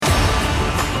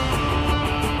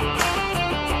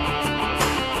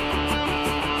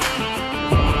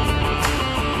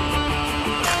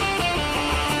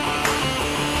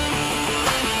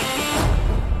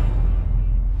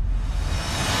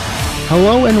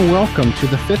and welcome to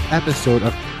the fifth episode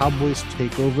of Cowboys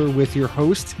Takeover with your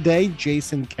host today,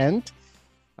 Jason Kent.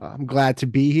 I'm glad to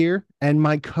be here, and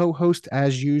my co-host,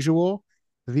 as usual,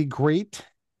 the great,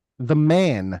 the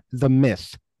man, the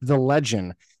myth, the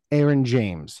legend, Aaron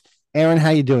James. Aaron,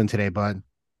 how you doing today, bud?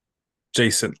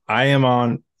 Jason, I am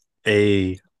on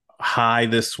a high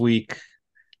this week,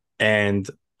 and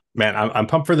man, I'm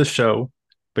pumped for the show.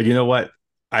 But you know what?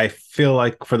 I feel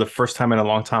like for the first time in a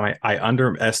long time, I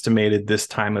underestimated this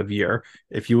time of year.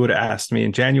 If you would have asked me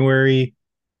in January,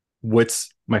 what's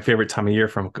my favorite time of year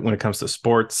from when it comes to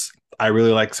sports, I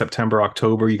really like September,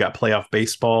 October. You got playoff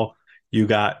baseball, you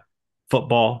got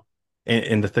football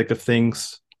in the thick of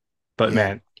things. But Yeah.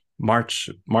 man,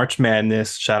 March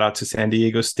Madness. Shout out to San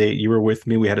Diego State. You were with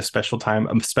me. We had a special time,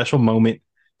 a special moment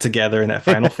together in that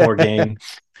Final Four game.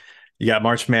 You got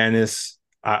March Madness.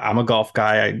 I'm a golf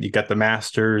guy. You got the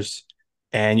Masters,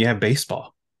 and you have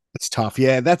baseball. It's tough.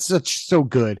 Yeah, that's so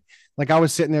good. Like I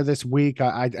was sitting there this week.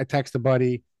 I texted a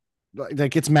buddy,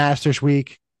 like it's Masters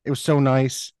week. It was so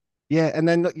nice. Yeah, and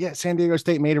then San Diego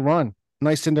State made a run.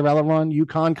 Nice Cinderella run.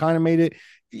 UConn kind of made it.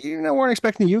 Weren't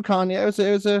expecting UConn. Yeah,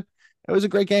 it was a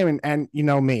great game. And you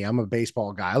know me, I'm a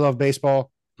baseball guy. I love baseball.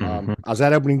 Mhm. I was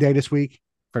at opening day this week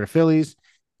for the Phillies.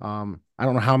 I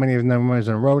don't know how many of them was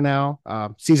in a row now.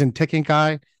 Season ticking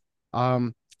guy.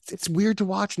 It's weird to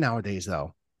watch nowadays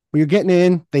though. When you're getting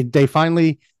in, they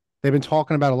finally they've been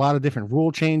talking about a lot of different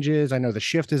rule changes. I know the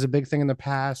shift is a big thing in the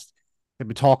past. They've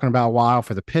been talking about a while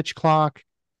for the pitch clock.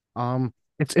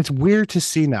 It's weird to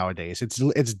see nowadays.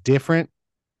 It's different.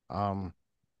 Um,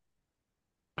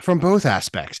 from both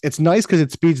aspects. It's nice because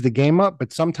it speeds the game up,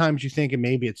 but sometimes you think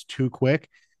maybe it's too quick.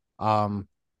 Um,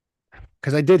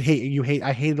 because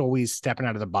I hated always stepping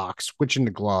out of the box, switching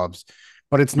the gloves.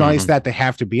 But it's nice Mhm. that they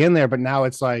have to be in there. But now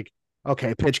it's like,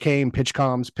 okay, pitch came, pitch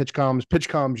comes, pitch comes, pitch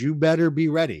comes. You better be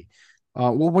ready.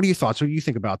 Well, what are your thoughts? What do you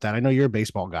think about that? I know you're a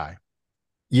baseball guy.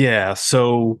 Yeah.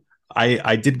 So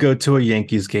I did go to a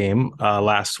Yankees game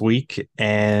last week,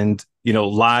 and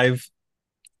live.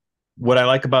 What I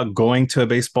like about going to a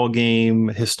baseball game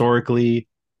historically,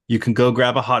 you can go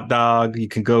grab a hot dog, you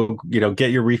can go,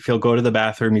 get your refill, go to the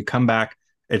bathroom, you come back.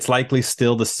 It's likely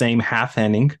still the same half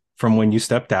inning from when you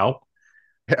stepped out,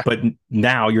 Yeah. but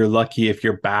now you're lucky if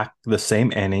you're back the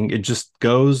same inning. It just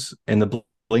goes in the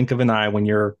blink of an eye when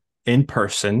you're in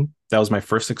person. That was my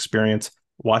first experience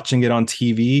watching it on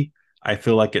TV. I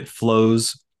feel like it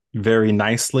flows very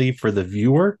nicely for the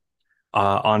viewer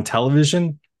on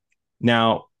television.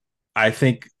 Now, I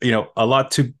think still a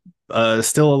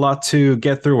lot to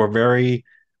get through. We're very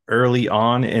early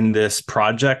on in this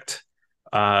project,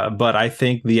 but I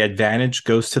think the advantage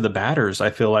goes to the batters. I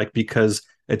feel like because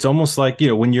it's almost like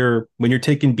when you're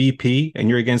taking BP and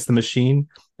you're against the machine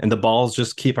and the balls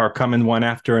just keep are coming one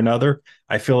after another.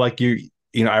 I feel like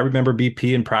I remember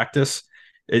BP in practice.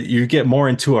 You get more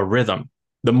into a rhythm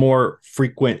the more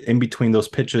frequent in between those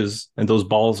pitches and those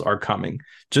balls are coming.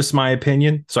 Just my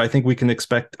opinion. So I think we can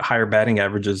expect higher batting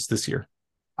averages this year.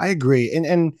 I agree.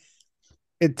 And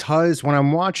it does when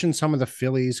I'm watching some of the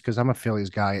Phillies, because I'm a Phillies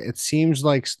guy, it seems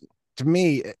like to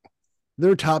me,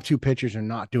 their top two pitchers are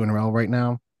not doing well right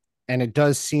now. And it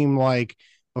does seem like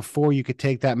before you could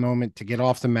take that moment to get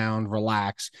off the mound,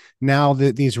 relax. Now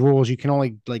that these rules, you can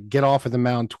only like get off of the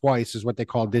mound twice, is what they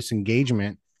call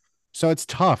disengagement. So it's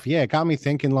tough. Yeah, it got me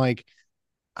thinking like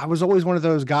I was always one of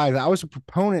those guys. I was a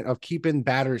proponent of keeping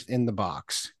batters in the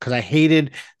box because I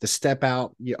hated the step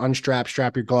out, you unstrap,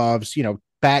 strap your gloves,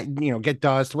 bat, get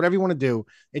dust, whatever you want to do.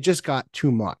 It just got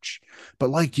too much. But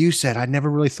like you said, I never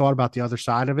really thought about the other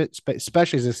side of it,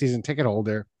 especially as a season ticket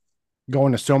holder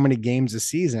going to so many games this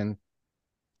season.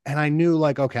 And I knew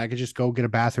like, okay, I could just go get a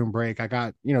bathroom break. I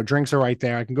got, drinks are right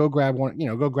there. I can go grab one,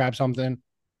 go grab something.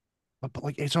 But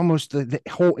like it's almost the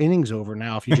whole inning's over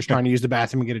now if you're just trying to use the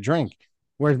bathroom and get a drink.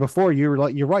 Whereas before you were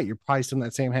like, you're right, you're probably still in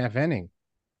that same half inning.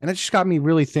 And it just got me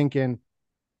really thinking.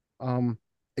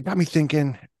 It got me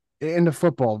thinking in the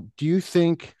football. Do you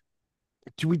think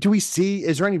do we see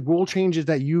is there any rule changes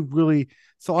that you've really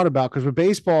thought about? Because with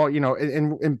baseball,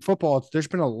 in football, there's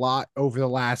been a lot over the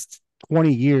last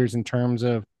 20 years in terms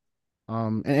of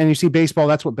and you see baseball,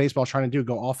 that's what baseball's trying to do,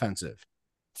 go offensive.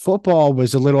 Football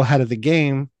was a little ahead of the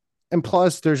game. And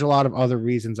plus, there's a lot of other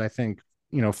reasons I think,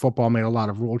 football made a lot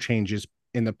of rule changes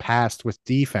in the past with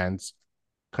defense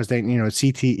because they,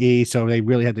 CTE, so they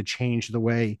really had to change the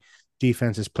way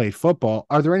defenses played football.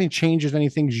 Are there any changes, any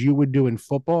things you would do in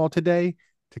football today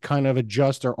to kind of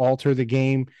adjust or alter the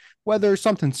game, whether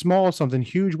something small, something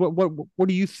huge? What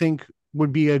do you think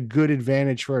would be a good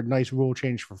advantage for a nice rule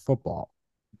change for football?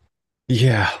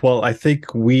 Yeah, well, I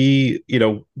think we're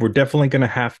definitely going to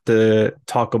have to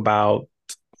talk about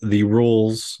the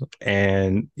rules,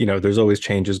 and there's always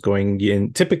changes going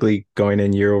in, typically going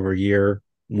in year over year.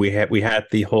 We had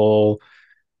the whole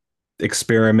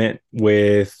experiment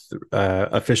with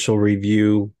official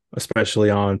review, especially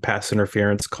on pass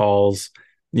interference calls.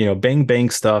 Bang bang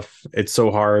stuff. It's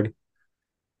so hard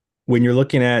when you're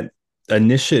looking at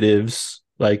initiatives.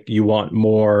 Like you want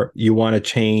more, you want to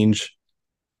change,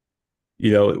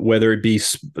 whether it be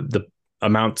the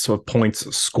amounts of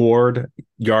points scored,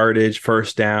 yardage,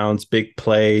 first downs, big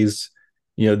plays.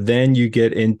 Then you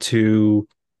get into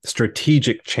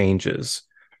strategic changes,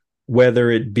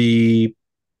 whether it be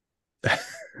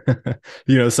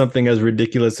something as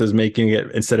ridiculous as making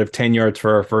it, instead of 10 yards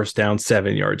for a first down,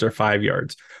 7 yards or 5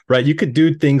 yards, right? You could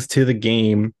do things to the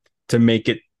game to make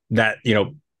it that,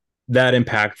 that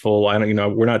impactful. I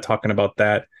don't, we're not talking about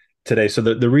that today. So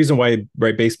the reason why,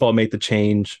 right, baseball made the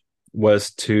change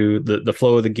was to the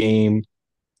flow of the game,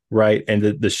 right? And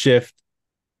the shift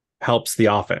helps the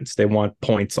offense. They want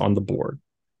points on the board.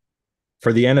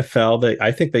 For the NFL,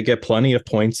 I think they get plenty of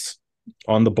points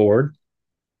on the board.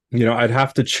 I'd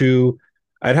have to chew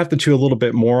a little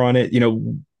bit more on it.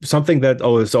 Something that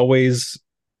has always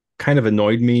kind of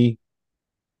annoyed me.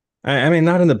 I mean,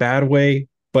 not in the bad way,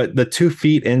 but the 2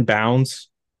 feet in bounds.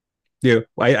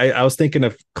 I was thinking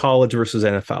of college versus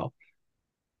NFL.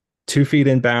 2 feet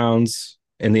in bounds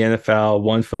in the NFL,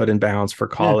 1 foot in bounds for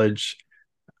college.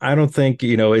 Yeah. I don't think,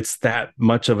 it's that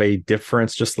much of a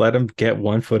difference. Just let them get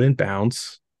 1 foot in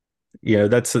bounds.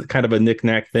 That's kind of a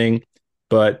knick-knack thing.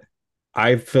 But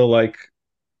I feel like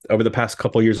over the past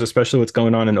couple of years, especially what's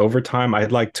going on in overtime,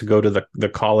 I'd like to go to the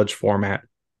college format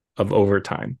of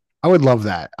overtime. I would love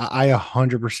that. I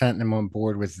 100% am on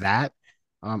board with that.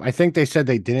 I think they said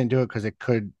they didn't do it because it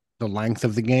could the length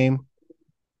of the game,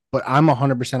 but I'm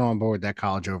 100% on board with that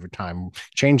college overtime.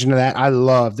 Changing to that, I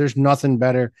love. There's nothing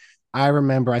better. I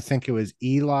remember, I think it was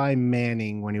Eli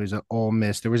Manning when he was at Ole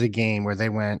Miss. There was a game where they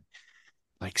went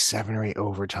like 7 or 8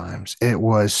 overtimes. It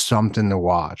was something to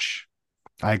watch.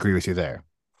 I agree with you there.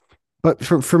 But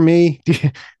for me,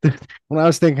 when I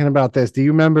was thinking about this, do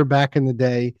you remember back in the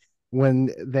day when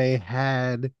they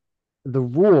had the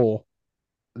rule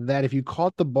that if you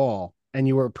caught the ball and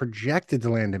you were projected to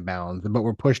land in bounds but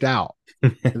were pushed out,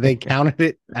 they counted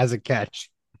it as a catch?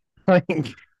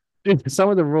 Like, dude, some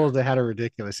of the rules they had are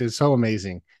ridiculous. It's so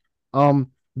amazing. The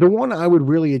one I would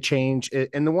really change,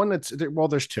 and the one that's, well,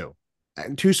 there's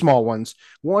two small ones.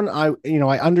 One, I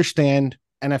understand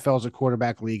NFL is a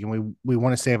quarterback league, and we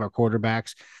want to save our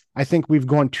quarterbacks. I think we've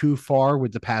gone too far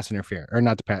with the pass interference, or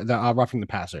not the roughing the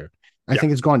passer. I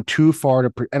think it's gone too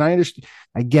far and I understand.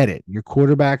 I get it. Your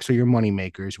quarterbacks are your money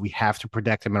makers. We have to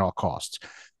protect them at all costs.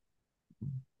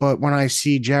 But when I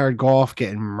see Jared Goff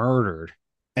getting murdered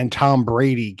and Tom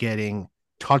Brady getting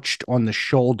touched on the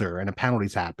shoulder and a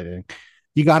penalty's happening,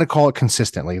 you got to call it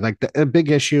consistently. Like a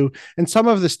big issue. And some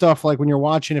of the stuff, like when you're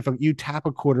watching, if you tap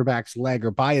a quarterback's leg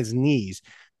or by his knees,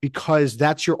 because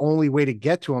that's your only way to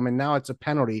get to him. And now it's a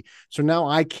penalty. So now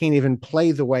I can't even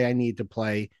play the way I need to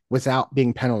play without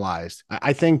being penalized.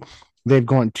 I think they've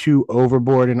gone too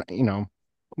overboard, and,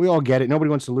 we all get it. Nobody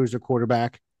wants to lose their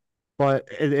quarterback, but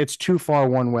it's too far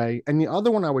one way. And the other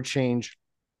one I would change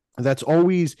that's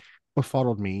always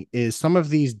befuddled me is some of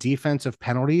these defensive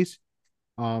penalties,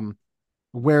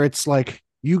 where it's like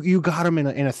you got him in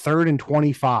a 3rd and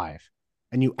 25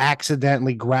 and you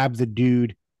accidentally grab the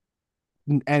dude,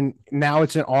 and now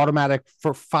it's an automatic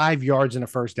for 5 yards and a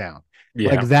first down.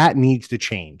 Yeah. Like that needs to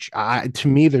change. To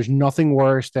me, there's nothing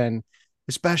worse than,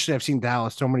 especially I've seen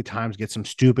Dallas so many times get some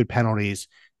stupid penalties,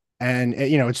 and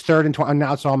it's 3rd and 20, and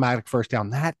now it's automatic first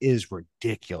down. That is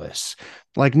ridiculous.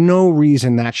 Like no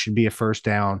reason that should be a first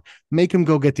down. Make him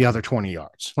go get the other 20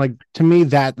 yards. Like to me,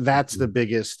 that's the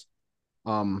biggest.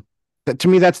 To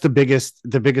me, that's the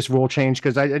biggest rule change,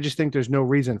 because I just think there's no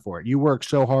reason for it. You work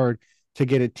so hard to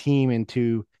get a team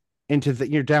into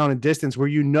you're down in distance where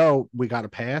we got to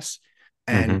pass,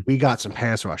 and we got some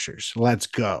pass rushers. Let's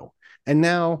go. And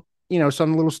now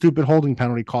some little stupid holding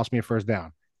penalty cost me a first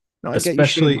down. No,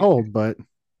 especially hold, but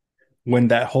when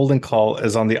that holding call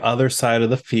is on the other side of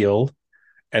the field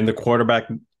and the quarterback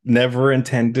never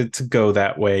intended to go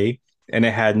that way, and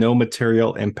it had no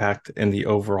material impact in the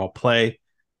overall play.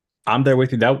 I'm there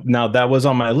with you. That was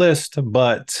on my list,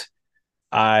 but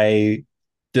I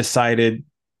decided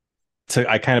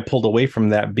I kind of pulled away from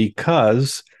that,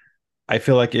 because I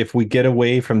feel like if we get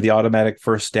away from the automatic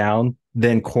first down,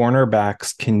 then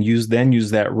cornerbacks can use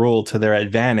that rule to their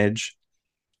advantage.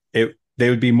 They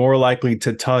would be more likely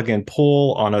to tug and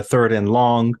pull on a 3rd and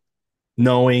long,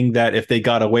 knowing that if they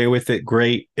got away with it,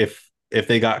 great. If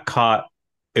they got caught,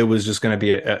 it's just going to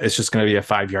be a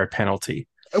 5-yard penalty.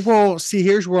 Well, see,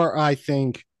 here's where I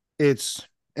think it's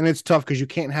and it's tough because you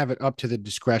can't have it up to the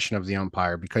discretion of the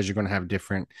umpire because you're going to have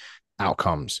different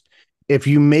outcomes. If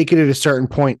you make it at a certain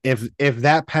point, if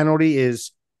that penalty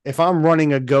is if I'm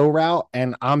running a go route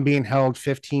and I'm being held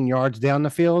 15 yards down the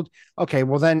field, okay,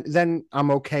 well then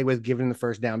I'm okay with giving the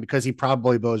first down because he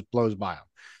probably blows by him.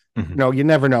 Mhm. No, you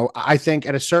never know. I think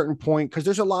at a certain point, because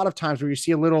there's a lot of times where you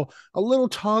see a little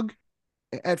tug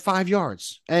at 5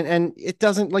 yards, and it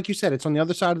doesn't, like you said, it's on the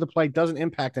other side of the plate, doesn't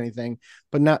impact anything.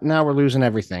 But now we're losing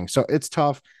everything, so it's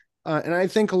tough. And I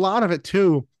think a lot of it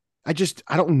too. I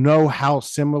don't know how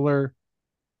similar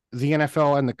the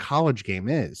NFL and the college game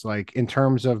is, like in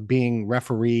terms of being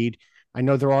refereed. I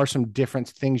know there are some different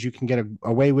things you can get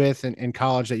away with in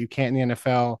college that you can't in the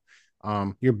NFL.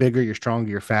 You're bigger, you're stronger,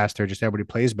 you're faster. Just everybody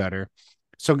plays better.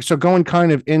 So going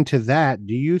kind of into that,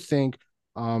 do you think,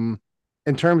 um,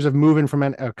 in terms of moving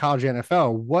from college to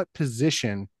NFL, what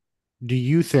position do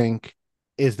you think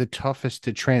is the toughest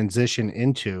to transition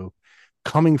into,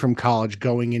 coming from college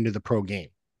going into the pro game?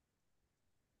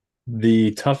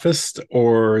 The toughest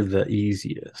or the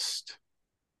easiest?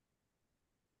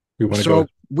 We want to go So with,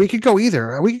 we could go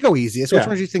either. We could go easiest. Which yeah.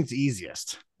 one do you think is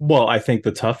easiest? Well, I think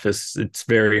the toughest, it's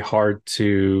very hard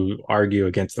to argue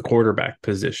against the quarterback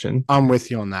position. I'm with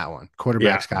you on that one. Yeah.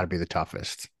 Quarterback's got to be the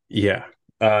toughest. Yeah.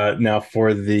 Now,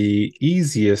 for the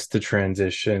easiest to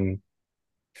transition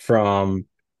from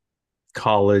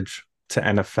college to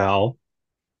NFL,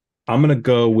 I'm going to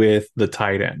go with the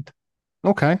tight end.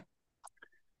 Okay.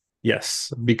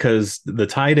 Yes, because the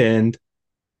tight end,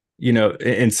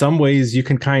 in some ways you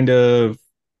can kind of,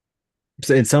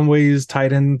 in some ways,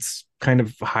 tight ends kind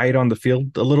of hide on the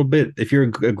field a little bit. If you're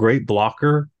a great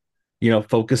blocker,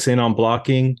 focus in on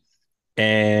blocking.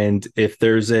 And if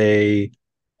there's uh,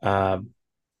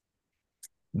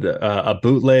 a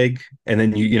bootleg, and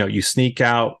then you sneak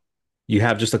out, you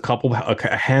have just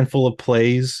a handful of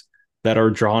plays that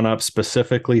are drawn up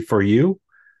specifically for you.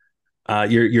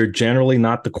 You're generally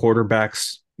not the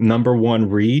quarterback's number one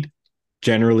read,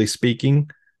 generally speaking.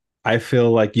 I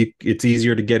feel like it's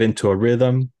easier to get into a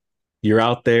rhythm. You're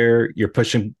out there, you're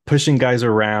pushing guys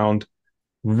around,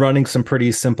 running some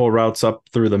pretty simple routes up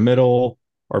through the middle,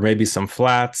 or maybe some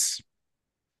flats,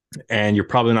 and you're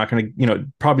probably not going to,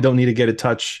 probably don't need to get a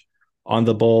touch on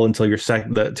the ball until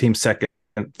the team's second,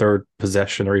 third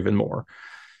possession, or even more.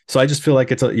 So I just feel like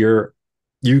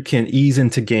you can ease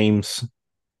into games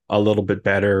a little bit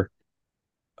better.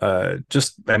 I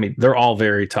mean, they're all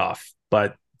very tough,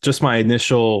 but just my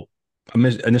initial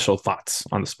thoughts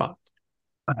on the spot.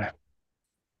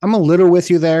 I'm a little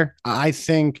with you there. I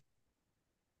think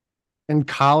in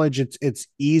college it's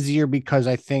easier because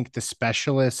I think the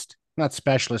specialist, not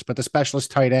specialist, but the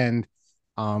specialist tight end,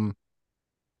 um,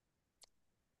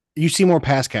 you see more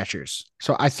pass catchers.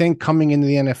 So I think coming into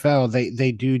the NFL,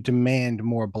 they do demand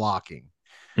more blocking.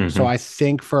 So Mm-hmm. I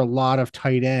think for a lot of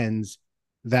tight ends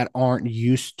that aren't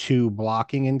used to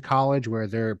blocking in college, where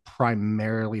they're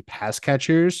primarily pass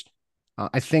catchers,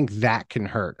 I think that can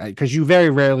hurt because you very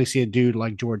rarely see a dude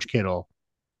like George Kittle.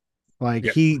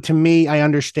 Like Yeah. to me, I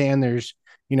understand there's,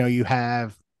 you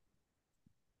have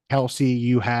Kelsey,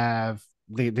 you have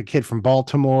the kid from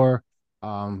Baltimore,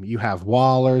 you have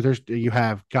Waller, you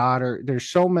have Goddard. There's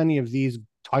so many of these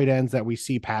tight ends that we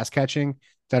see pass catching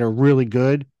that are really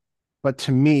good. But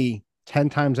to me, 10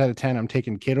 times out of 10, I'm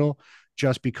taking Kittle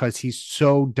just because he's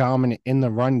so dominant in the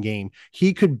run game.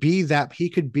 He could be that. He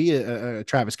could be a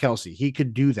Travis Kelsey. He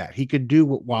could do that. He could do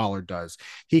what Waller does.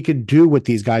 He could do what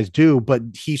these guys do, but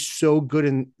he's so good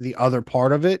in the other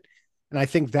part of it. And I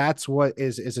think that's what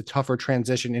is a tougher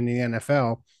transition in the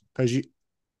NFL because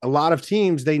a lot of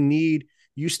teams, they need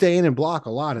you stay in and block a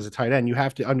lot as a tight end. You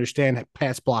have to understand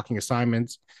pass blocking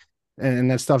assignments and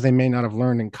that stuff they may not have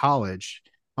learned in college.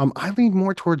 I lean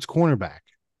more towards cornerback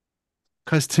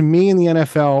because to me in the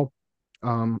NFL,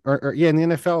 in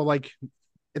the NFL, like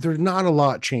there's not a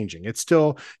lot changing. It's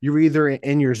still you're either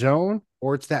in your zone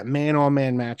or it's that man on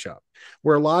man matchup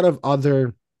where a lot of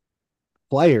other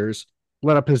players, a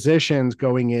lot of positions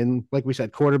going in, like we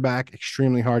said, quarterback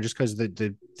extremely hard just because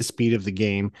the speed of the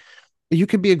game. You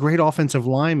could be a great offensive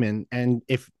lineman, and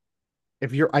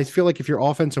I feel like if your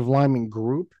offensive lineman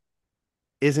group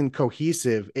isn't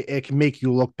cohesive, it can make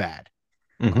you look bad.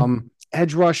 Mm-hmm.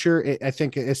 Edge rusher, I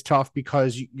think it's tough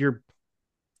because you're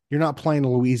not playing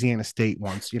Louisiana State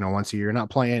once a year. You're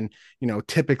not playing,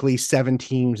 typically 7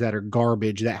 teams that are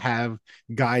garbage that have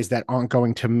guys that aren't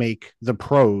going to make the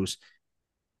pros.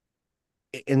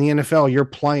 In the NFL, you're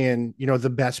playing, the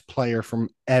best player from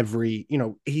every,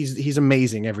 he's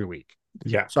amazing every week.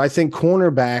 Yeah. So I think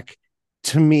cornerback,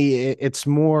 to me, it's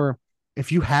more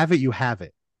if you have it, you have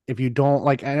it. if you don't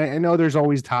like, I know there's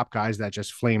always top guys that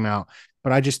just flame out,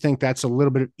 but I just think that's a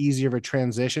little bit easier of a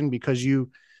transition because you're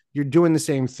doing the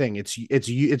same thing.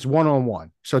 It's one on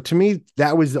one. So to me,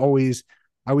 that was always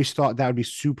I always thought that would be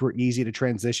super easy to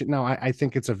transition. Now I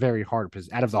think it's a very hard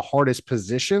out of the hardest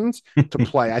positions to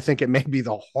play. I think it may be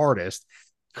the hardest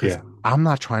because Yeah, I'm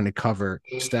not trying to cover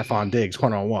Stephon Diggs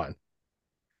one on one.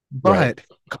 right.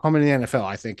 But coming to the NFL,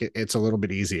 I think it's a little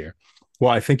bit easier.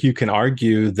 Well, I think you can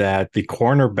argue that the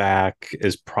cornerback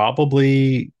is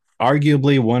probably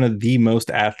arguably one of the most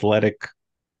athletic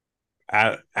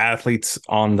athletes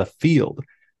on the field.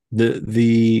 The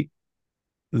the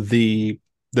the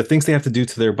the things they have to do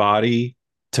to their body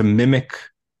to mimic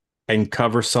and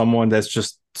cover someone that's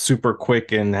just super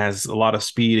quick and has a lot of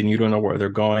speed and you don't know where they're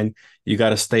going. You got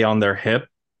to stay on their hip.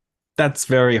 That's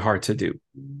very hard to do.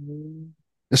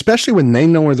 Especially when they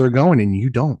know where they're going and you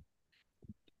don't.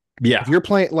 If Yeah. you're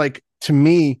playing, like, to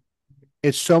me,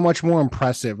 it's so much more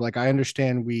impressive. Like, I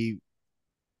understand we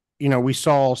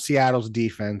saw Seattle's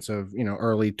defense of,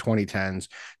 early 2010s.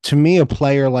 To me, a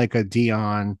player like a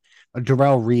Dion, a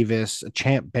Darrell Revis, a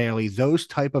Champ Bailey, those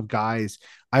type of guys,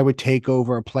 I would take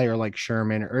over a player like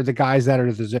Sherman or the guys that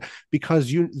are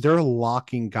because they're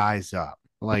locking guys up.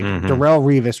 Like Mm-hmm. Darrell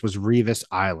Revis was Revis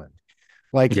Island.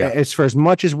 Like, Yeah. as for as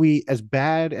much as as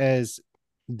bad as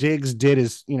Diggs did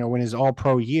his, when his all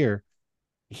pro year,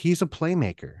 he's a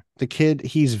playmaker. The kid,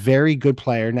 he's very good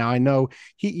player. Now I know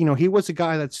he was a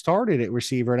guy that started at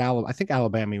receiver at Alabama. I think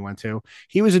Alabama he went to.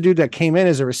 He was a dude that came in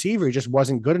as a receiver. He just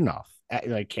wasn't good enough.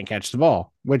 Like, can't catch the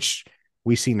ball, which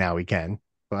we see now he can.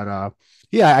 But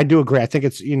yeah, I do agree. I think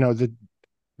it's the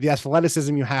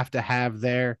athleticism you have to have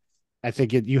there. I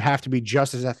think you have to be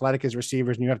just as athletic as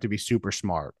receivers, and you have to be super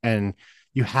smart, and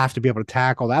you have to be able to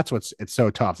tackle. That's it's so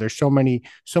tough. There's so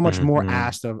much more Mm-hmm.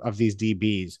 asked of these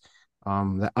DBs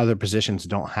that other positions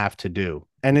don't have to do.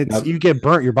 And it's Now, you get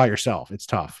burnt, you're by yourself. It's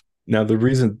tough. now, the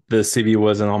reason the CV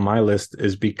wasn't on my list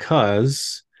is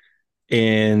because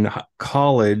in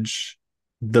college,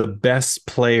 the best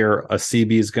player a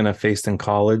CB is going to face in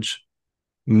college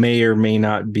may or may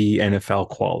not be NFL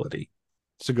quality.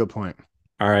 It's a good point.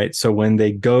 All right. So when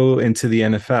they go into the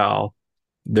NFL,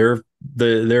 they're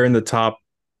they're in the top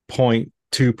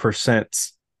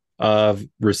 0.2% of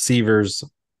receivers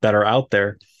that are out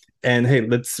there. And hey,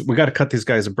 we got to cut these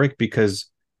guys a break because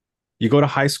you go to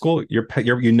high school, you're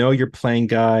playing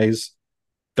guys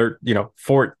they're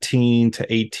 14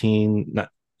 to 18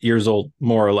 years old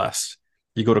more or less.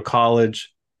 You go to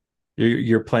college,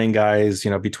 you're playing guys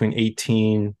between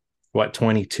 18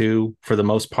 22 for the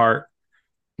most part.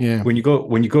 Yeah. When you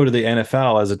go to the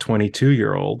NFL as a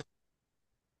 22-year-old,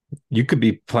 you could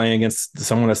be playing against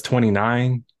someone that's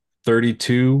 29,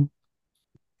 32,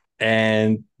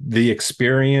 and the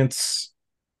experience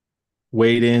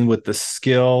weighed in with the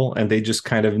skill, and they just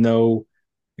kind of know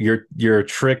your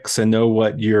tricks and know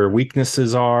what your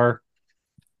weaknesses are.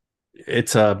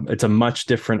 It's a much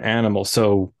different animal.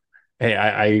 So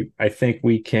hey, I think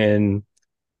we can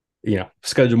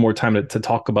schedule more time to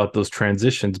talk about those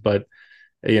transitions, but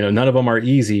none of them are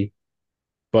easy,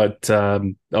 but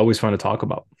always fun to talk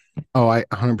about. Oh, I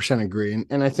 100% agree.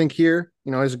 And I think here,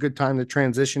 is a good time to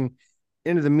transition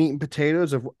into the meat and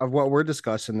potatoes of what we're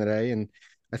discussing today. And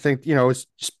I think, it's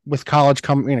just with college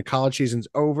coming, college season's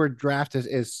over. Draft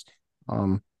is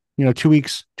 2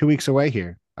 weeks away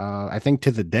here. I think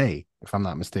to the day, if I'm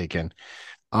not mistaken.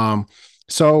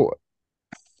 So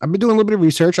I've been doing a little bit of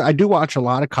research. I do watch a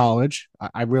lot of college.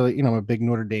 I really, I'm a big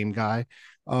Notre Dame guy.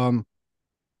 Um,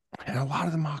 and a lot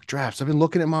of the mock drafts. I've been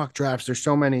looking at mock drafts. There's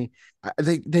so many.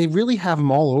 They really have them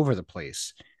all over the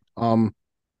place. Um,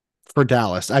 for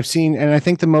Dallas, I've seen, and I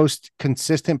think the most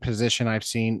consistent position I've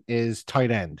seen is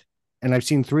tight end. And I've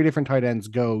seen three different tight ends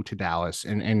go to Dallas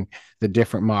and the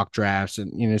different mock drafts,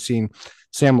 and seen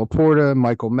Sam Laporta,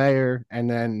 Michael Mayer, and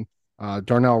then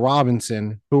Darnell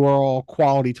Robinson, who are all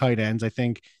quality tight ends. I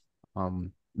think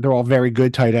they're all very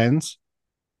good tight ends.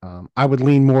 I would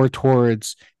lean more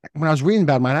towards when I was reading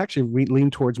about him. I'd actually lean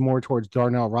towards more towards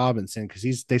Darnell Robinson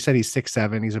because they said he's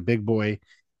 6'7". He's a big boy.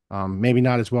 Maybe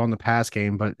not as well in the pass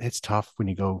game, but it's tough when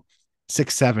you go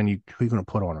 6'7". Who are you going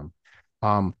to put on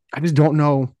him? I just don't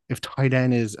know if tight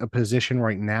end is a position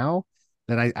right now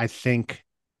that I think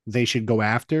they should go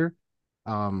after.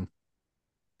 Um,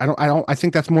 I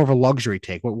think that's more of a luxury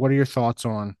take. What are your thoughts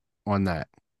on that?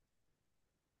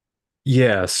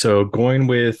 Yeah, so going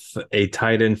with a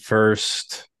tight end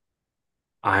first,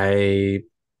 I,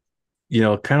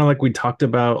 kind of like we talked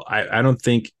about, I don't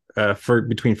think for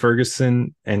between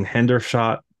Ferguson and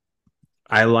Hendershot,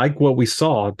 I like what we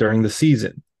saw during the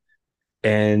season.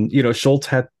 And Schultz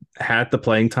had the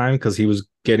playing time because he was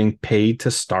getting paid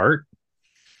to start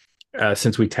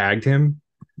since we tagged him.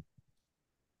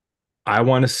 I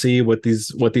want to see what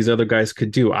these other guys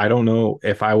could do. I don't know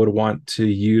if I would want to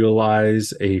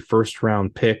utilize a first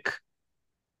round pick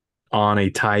on a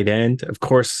tight end. Of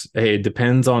course, hey, it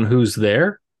depends on who's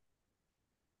there,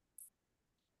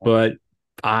 but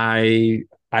I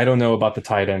don't know about the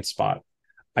tight end spot.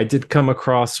 I did come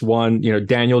across one,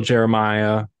 Daniel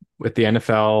Jeremiah with the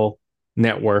NFL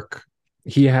Network.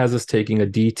 He has us taking a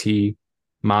DT,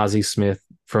 Mozzie Smith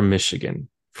from Michigan,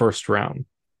 first round.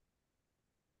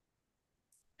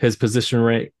 His position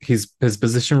rank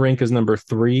is number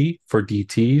 3 for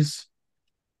DTs,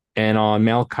 and on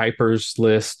Mel Kiper's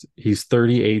list, he's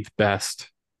 38th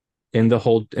best in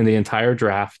the entire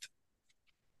draft.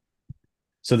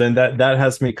 So then that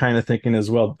has me kind of thinking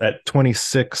as well. At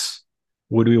 26,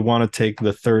 would we want to take the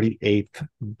 38th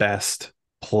best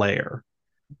player?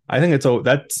 I think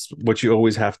that's what you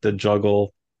always have to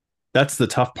juggle. That's the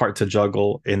tough part to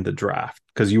juggle in the draft,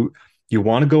 because you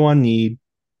want to go on need,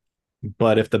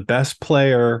 but if the best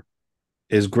player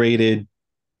is graded,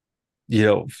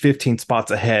 15 spots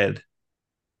ahead,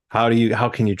 how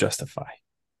can you justify?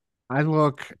 I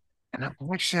look, and I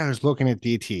was looking at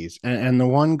DTs, and the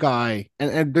one guy,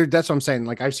 and that's what I'm saying.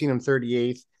 Like, I've seen him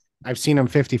 38th, I've seen him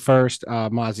 51st,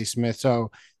 Mozzie Smith.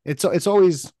 So it's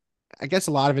always, I guess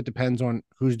a lot of it depends on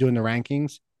who's doing the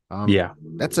rankings. Yeah.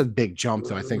 That's a big jump,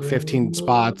 though. I think 15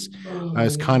 spots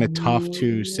is kind of tough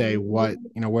to say where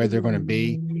they're going to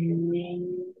be.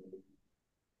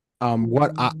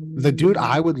 The dude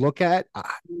I would look at,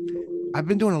 I've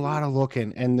been doing a lot of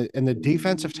looking, and the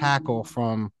defensive tackle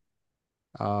from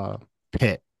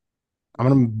Pitt. I'm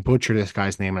gonna butcher this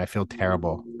guy's name, and I feel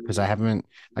terrible because I haven't.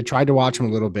 I tried to watch him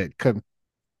a little bit.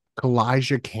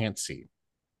 Kalijah Cansey.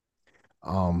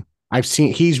 I've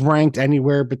seen he's ranked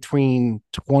anywhere between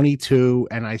 22,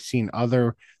 and I've seen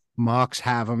other mocks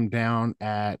have him down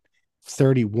at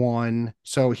 31.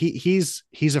 So he's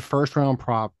a first round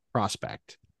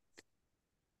prospect.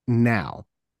 Now,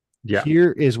 Yeah.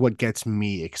 here is what gets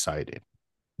me excited.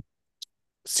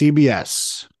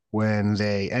 CBS, when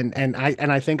they and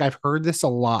I think I've heard this a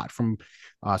lot from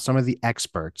some of the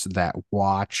experts that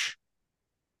watch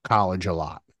college a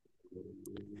lot.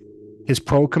 His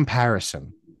pro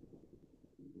comparison.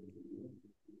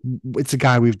 It's a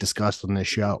guy we've discussed on this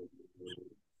show.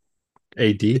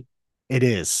 AD. It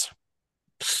is.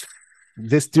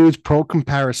 This dude's pro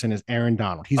comparison is Aaron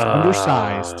Donald. He's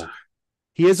undersized.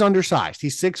 He is undersized.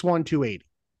 He's 6'1", 280.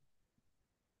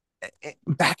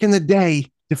 Back in the day,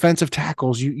 defensive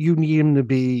tackles, you need him to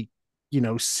be,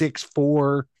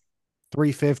 6'4",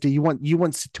 350. You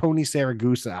want Tony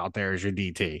Saragusa out there as your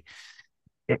DT.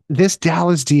 This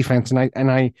Dallas defense,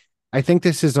 and I think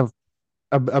this is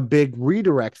a big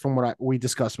redirect from what we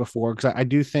discussed before, because I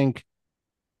do think,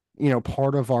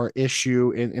 part of our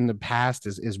issue in the past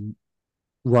is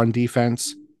run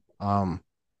defense.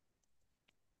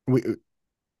 We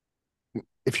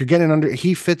If you're getting under,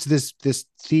 he fits this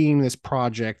theme, this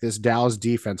project, this Dallas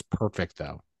defense perfect,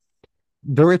 though.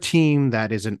 They're a team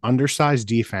that is an undersized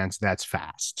defense that's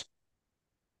fast.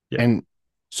 Yeah. And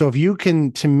so if you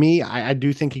can, to me, I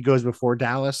do think he goes before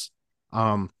Dallas.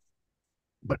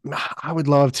 But I would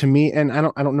love, to me, and I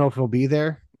don't know if he'll be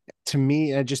there. To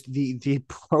me, just the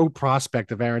pro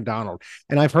prospect of Aaron Donald.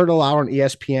 And I've heard a lot on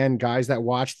ESPN, guys that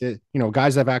watch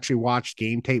guys that have actually watched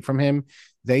game tape from him.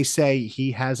 They say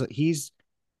he's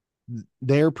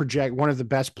their project one of the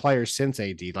best players since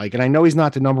AD. Like, and I know he's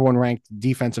not the number 1 ranked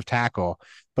defensive tackle,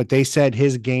 but they said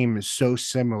his game is so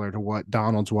similar to what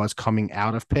Donald's was coming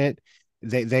out of Pitt.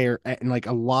 They are, and like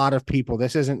a lot of people,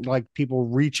 this isn't like people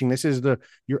reaching. This is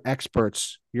your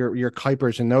experts, your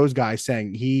Kuipers and those guys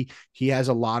saying he has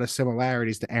a lot of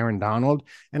similarities to Aaron Donald.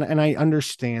 And I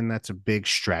understand that's a big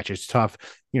stretch. It's tough.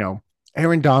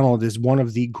 Aaron Donald is one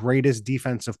of the greatest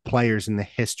defensive players in the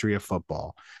history of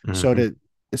football. Mm-hmm.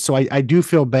 So I do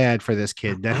feel bad for this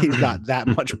kid that he's got that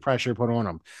much pressure put on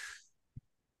him.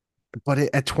 But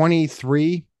at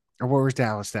 23, or where was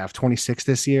Dallas staff? 26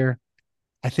 this year.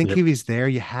 I think Yep. if he's there,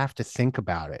 you have to think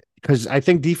about it, because I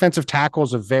think defensive tackle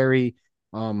is a very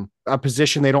a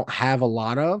position they don't have a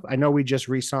lot of. I know we just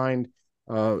re-signed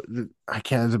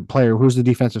the player who's the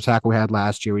defensive tackle we had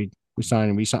last year. We signed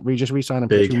him. We just re-signed him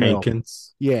for Big $2 million.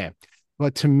 Hankins. Yeah.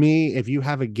 But to me, if you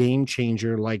have a game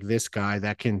changer like this guy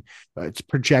that can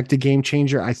project a game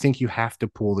changer, I think you have to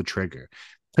pull the trigger.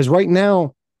 Because right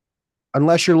now,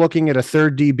 unless you're looking at a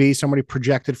third DB, somebody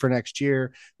projected for next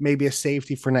year, maybe a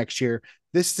safety for next year,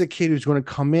 this is a kid who's going to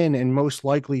come in and most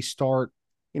likely start,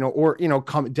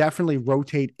 definitely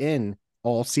rotate in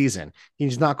all season.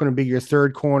 He's not going to be your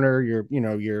third corner,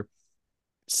 your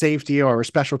safety or a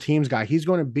special teams guy. He's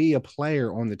going to be a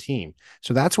player on the team.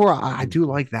 So that's where I do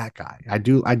like that guy. I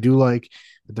do like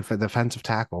the defensive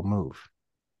tackle move.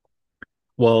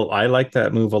 Well, I like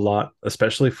that move a lot,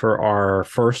 especially for our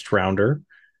first rounder.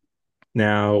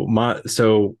 Now,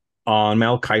 so on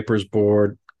Mel Kiper's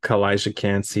board, Kalijah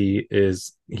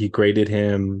Cansey he graded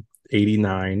him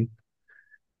 89,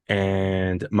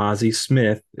 and Mozzie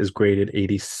Smith is graded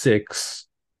 86.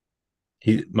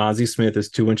 Mozzie Smith is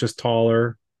 2 inches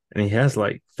taller, and he has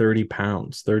like 30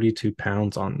 pounds, 32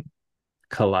 pounds on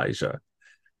Kalijah.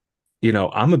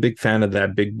 I'm a big fan of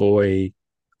that big boy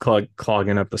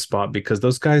clogging up the spot because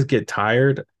those guys get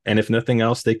tired, and if nothing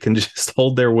else, they can just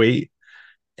hold their weight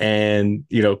and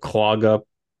clog up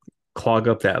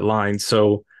that line.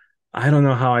 So I don't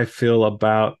know how I feel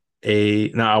about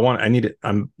you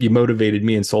motivated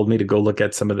me and sold me to go look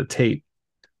at some of the tape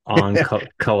on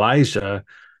Kalijah,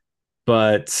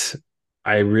 but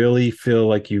I really feel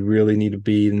like you really need to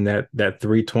be in that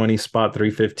 320 spot,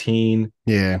 315.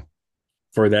 Yeah.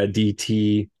 For that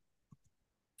DT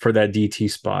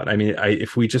spot. I mean,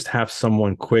 if we just have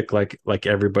someone quick like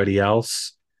everybody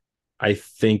else, I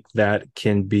think that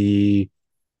can be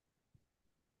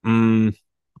I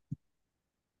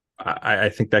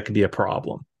think that could be a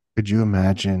problem. Could you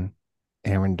imagine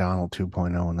Aaron Donald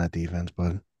 2.0 in that defense,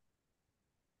 bud?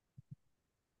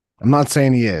 I'm not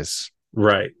saying he is.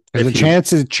 Right.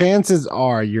 Because the chances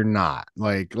are you're not.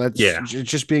 Like, Yeah.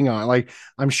 just being on. Like,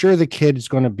 I'm sure the kid is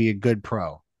going to be a good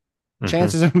pro.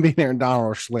 Chances of him being Aaron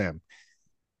Donald are slim.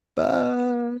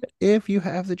 But if you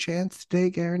have the chance to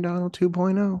take Aaron Donald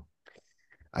 2.0,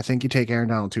 I think you take Aaron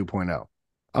Donald 2.0.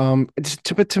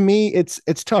 But to me,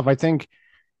 it's tough. I think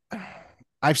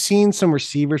I've seen some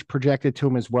receivers projected to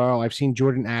him as well. I've seen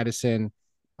Jordan Addison.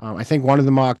 I think one of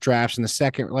the mock drafts in the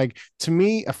second, like to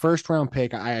me, a first round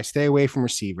pick, I stay away from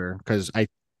receiver because I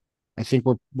think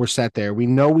we're set there. We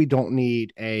know we don't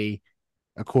need a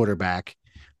quarterback.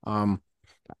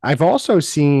 I've also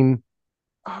seen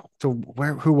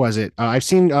who was it? I've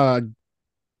seen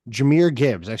Jahmyr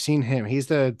Gibbs. I've seen him. He's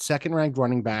the second ranked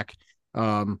running back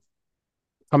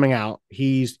coming out.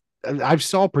 I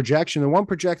saw projection. The one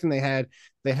projection they have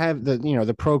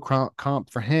the pro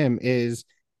comp for him is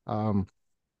why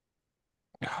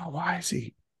is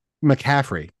he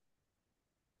McCaffrey?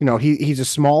 He's a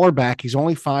smaller back. He's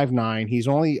only 5'9". He's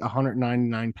only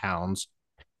 199 pounds.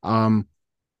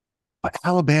 But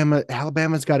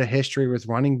Alabama's got a history with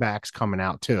running backs coming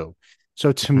out too.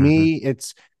 So to me,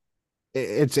 it's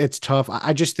tough.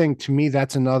 I just think to me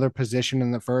that's another position in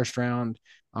the first round.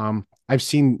 I've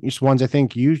seen just ones. I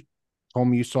think you told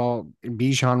me you saw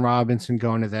Bijan Robinson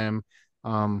going to them.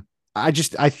 I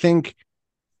think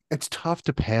it's tough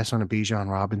to pass on a Bijan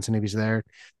Robinson if he's there.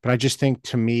 But I just think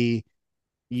to me,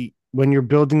 when you're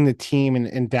building the team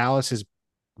and Dallas has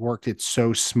worked it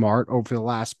so smart over the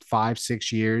last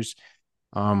 5-6 years.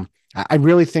 I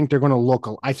really think they're going to look.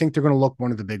 I think they're going to look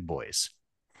one of the big boys.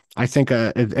 I think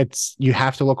it's you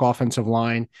have to look offensive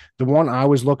line. The one I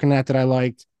was looking at that I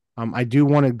liked. I do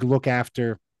want to look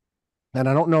after, and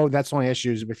I don't know. That's the only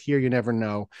issues, but here you never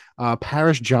know.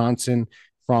 Paris Johnson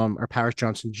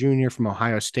Jr. from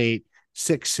Ohio State,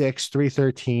 6'6",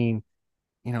 313.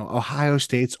 Ohio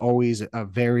State's always a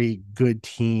very good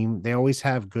team. They always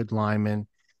have good linemen.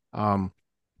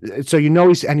 So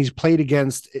he's played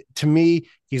against. To me,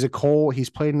 he's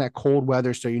played in that cold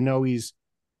weather, so he's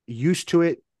used to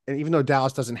it. And even though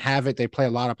Dallas doesn't have it, they play a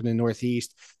lot up in the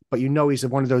Northeast. But he's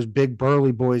one of those big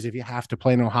burly boys. If you have to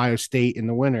play in Ohio State in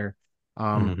the winter,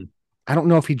 I don't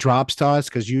know if he drops to us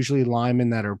because usually linemen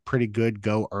that are pretty good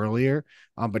go earlier.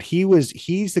 But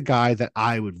he's the guy that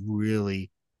I'd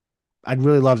really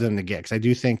love them to get because I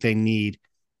do think they need.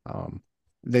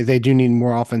 They do need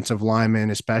more offensive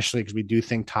linemen, especially because we do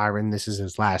think Tyron, this is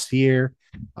his last year.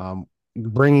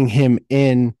 Bringing him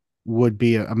in would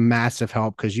be a massive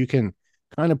help because you can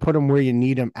kind of put him where you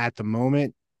need him at the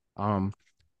moment.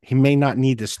 He may not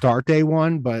need to start day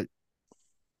one, but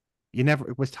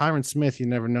with Tyron Smith, you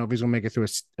never know if he's going to make it through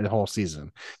a whole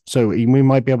season. So we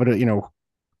might be able to,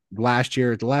 last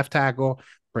year at the left tackle,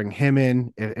 bring him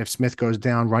in. If Smith goes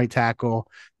down, right tackle.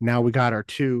 Now we got our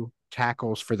two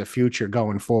tackles for the future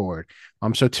going forward.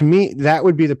 So to me, that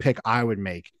would be the pick I would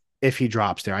make if he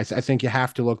drops there. I think you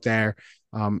have to look there.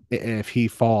 If he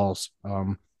falls,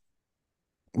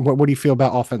 what do you feel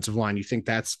about offensive line? You think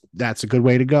that's a good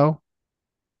way to go?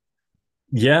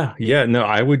 Yeah. No,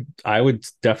 I would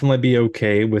definitely be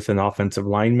okay with an offensive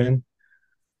lineman.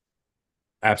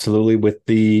 Absolutely. With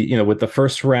the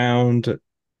first round,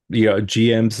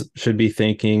 GMs should be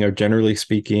thinking, or generally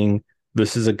speaking,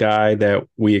 this is a guy that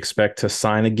we expect to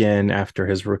sign again after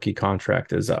his rookie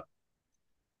contract is up.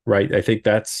 right? I think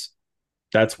that's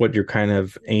what you're kind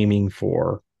of aiming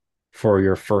for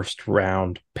your first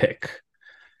round pick.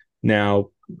 Now,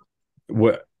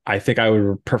 what I think I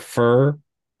would prefer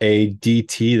a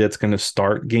DT that's going to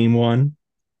start game one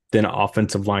than an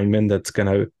offensive lineman that's going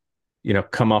to,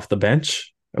 come off the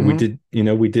bench. We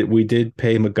Mm-hmm. did, we did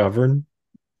pay McGovern.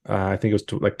 I think it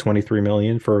was like 23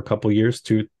 million for a couple years,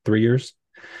 2, 3 years.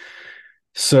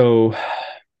 So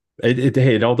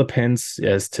it all depends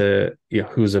as to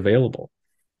who's available.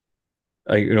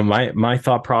 My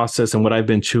thought process and what I've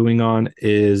been chewing on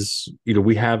is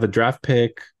we have a draft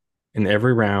pick in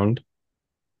every round.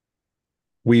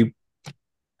 We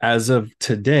As of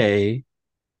today,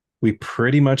 we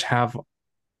pretty much have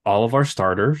all of our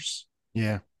starters.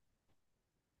 Yeah.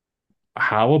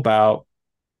 How about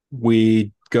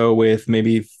we go with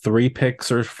maybe 3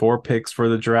 picks or 4 picks for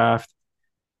the draft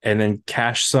and then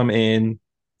cash some in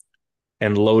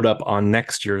and load up on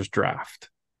next year's draft?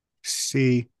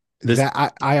 See, This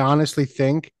that I honestly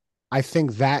think I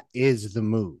think that is the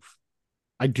move.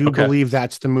 I do Okay. believe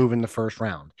that's the move in the first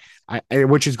round.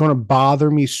 Which is going to bother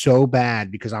me so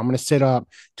bad because I'm going to sit up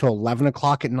till 11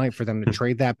 o'clock at night for them to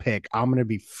trade that pick. I'm going to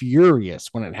be furious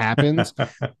when it happens.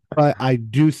 But I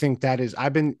do think that is.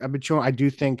 I've been showing. I do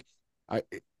think, I,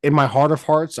 in my heart of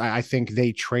hearts, I think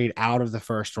they trade out of the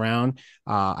first round.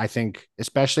 I think,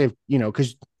 especially if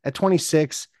because at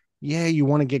 26, yeah, you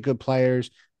want to get good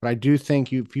players, but I do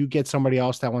think if you get somebody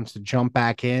else that wants to jump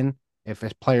back in, if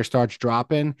a player starts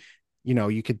dropping,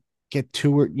 you could get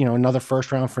two or another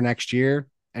first round for next year,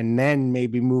 and then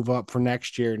maybe move up for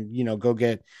next year, and go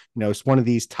get it's one of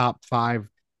these top five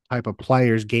type of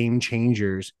players, game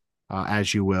changers,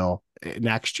 as you will,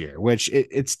 next year. Which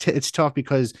it's tough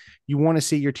because you want to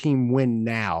see your team win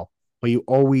now, but you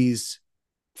always,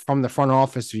 from the front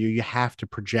office view, you have to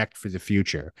project for the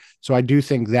future. So I do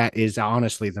think that is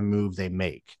honestly the move they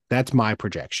make. That's my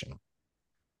projection.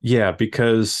 Yeah,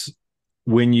 because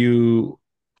when you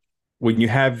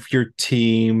have your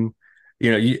team,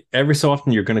 every so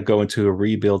often you're going to go into a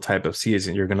rebuild type of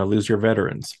season. You're going to lose your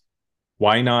veterans.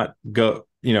 Why not go,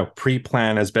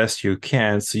 pre-plan as best you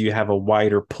can so you have a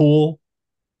wider pool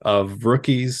of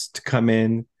rookies to come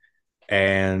in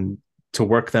and to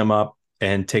work them up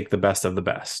and take the best of the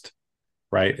best,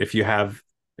 right? If you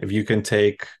can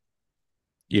take,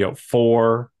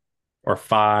 4 or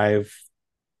 5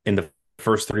 in the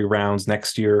first 3 rounds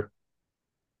next year,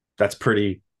 that's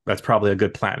probably a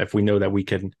good plan if we know that we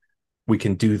can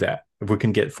do that. If we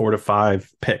can get 4 to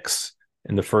 5 picks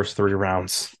in the first 3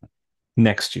 rounds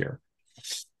next year.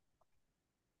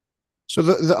 So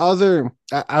the other,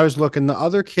 I was looking, the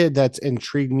other kid that's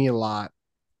intrigued me a lot,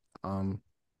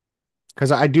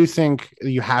 because I do think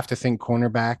you have to think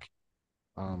cornerback.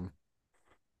 Um,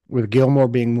 with Gilmore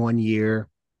being 1 year,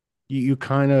 you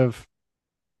kind of,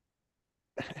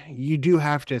 you do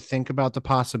have to think about the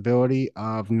possibility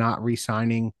of not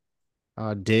re-signing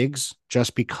Diggs,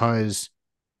 just because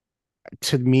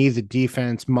to me the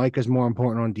defense, Mike is more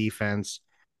important on defense,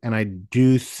 and I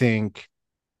do think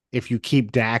if you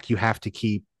keep Dak, you have to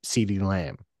keep CeeDee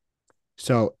Lamb.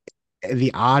 So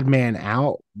the odd man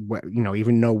out,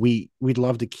 even though we'd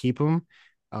love to keep him,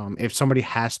 if somebody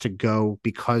has to go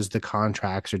because the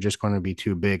contracts are just going to be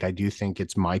too big, I do think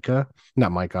it's Micah,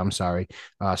 not Micah. I'm sorry,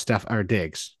 Steph or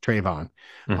Diggs, Trayvon.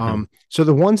 Mm-hmm. So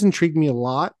the ones intrigued me a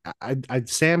lot. I'd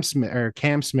Sam Smith or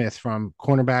Cam Smith from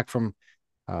cornerback from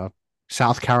uh,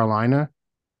 South Carolina.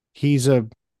 He's a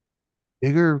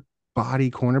bigger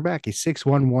body cornerback. He's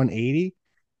 6'1", 180.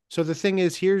 So the thing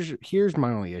is, here's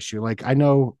my only issue. Like, I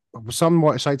know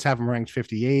some sites have him ranked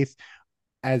 58th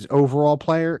as overall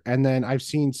player, and then I've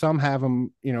seen some have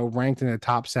him, ranked in the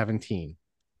top 17.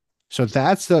 So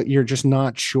that's you're just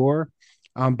not sure.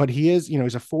 But he is,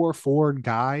 he's a 4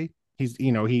 guy. He's,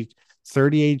 he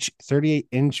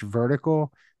 38-inch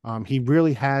vertical. He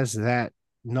really has that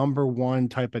number one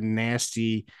type of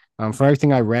nasty. From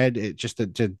everything I read, it just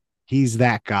he's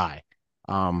that guy.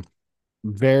 Um,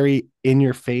 very in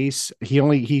your face. He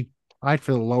applied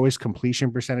for the lowest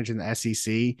completion percentage in the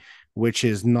SEC, which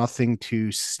is nothing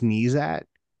to sneeze at,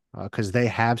 because they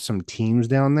have some teams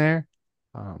down there.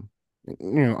 Um,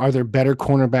 are there better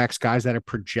cornerbacks, guys that are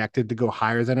projected to go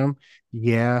higher than him?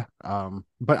 Yeah.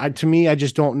 But to me, I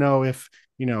just don't know if,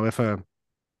 if a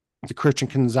Christian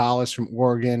Gonzalez from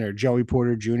Oregon or Joey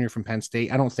Porter Jr. from Penn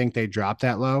State, I don't think they drop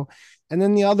that low. And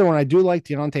then the other one, I do like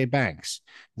Deontay Banks.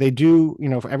 They do,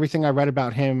 for everything I read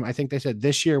about him, I think they said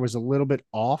this year was a little bit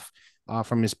off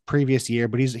from his previous year,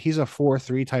 but he's a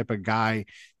 4-3 type of guy.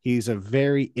 He's a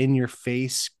very in your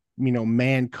face,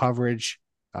 man coverage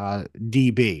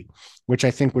DB, which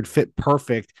I think would fit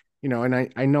perfect. And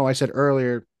I know I said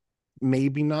earlier,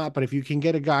 maybe not. But if you can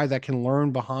get a guy that can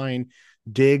learn behind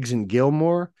Diggs and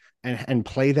Gilmore and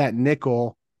play that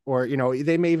nickel, or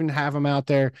they may even have him out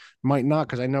there, might not,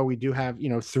 because I know we do have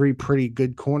three pretty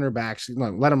good cornerbacks.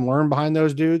 Let him learn behind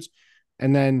those dudes,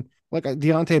 and then like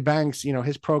Deontay Banks,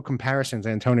 his pro comparisons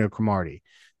Antonio Cromartie,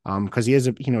 because he is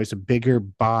he's a bigger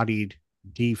bodied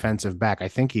defensive back. I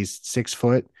think he's 6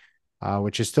 foot,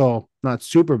 which is still not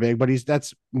super big, but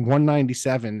that's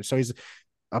 197. So he's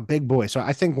a big boy. So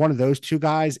I think one of those two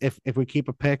guys, if we keep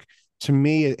a pick, to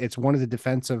me, it's one of the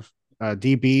defensive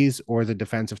DBs or the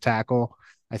defensive tackle.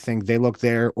 I think they look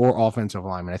there, or offensive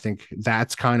lineman. I think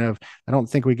that's kind of, I don't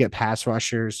think we get pass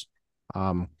rushers.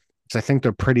 Because I think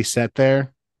they're pretty set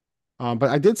there. But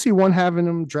I did see one having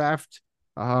them draft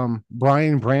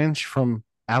Brian Branch from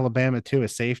Alabama too, a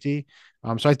safety.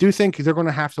 So I do think they're going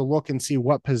to have to look and see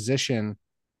what position,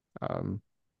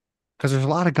 because there's a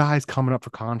lot of guys coming up for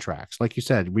contracts. Like you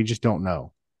said, we just don't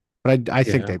know. But Yeah.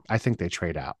 I think they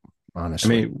trade out, I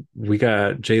honestly. mean, we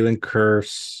got Jalen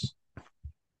Curse,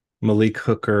 Malik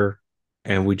Hooker,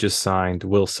 and we just signed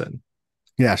Wilson.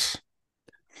 Yes.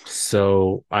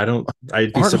 So I'd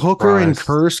be Aren't Hooker and surprised.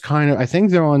 Curse kind of, I think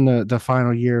they're on the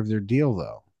final year of their deal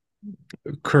though.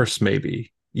 Curse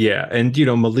maybe. Yeah. And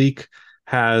Malik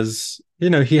has,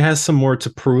 he has some more to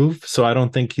prove. So I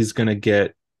don't think he's gonna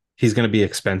be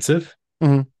expensive.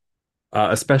 Mhm.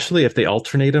 Especially if they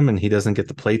alternate him and he doesn't get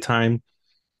the play time.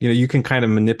 You can kind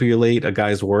of manipulate a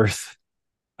guy's worth.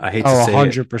 I hate to Oh, say it.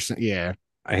 100%. Yeah.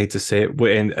 I hate to say it.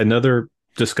 And another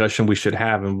discussion we should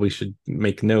have, and we should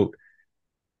make note,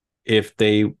 if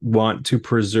they want to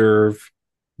preserve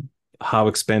how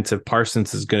expensive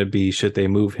Parsons is going to be, should they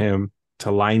move him to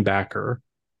linebacker?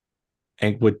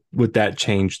 And would that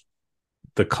change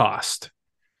the cost?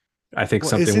 I think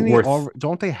Well, something isn't he worth. all,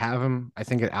 don't they have him, I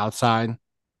think, at outside?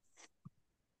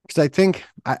 Because I think,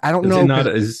 I don't Is he know, not?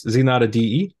 because Is he not a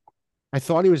DE? I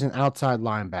thought he was an outside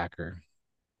linebacker.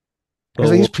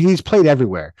 Because Oh, he's played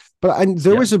everywhere. But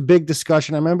there yeah, was a big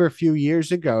discussion. I remember a few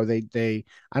years ago, they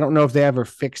I don't know if they ever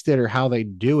fixed it or how they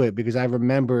do it, because I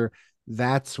remember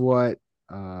that's what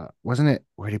wasn't it,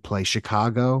 where did he play?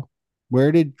 Chicago?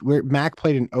 Where Mac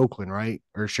played in Oakland, right?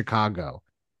 Or Chicago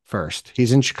first.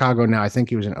 He's in Chicago now. I think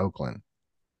he was in Oakland.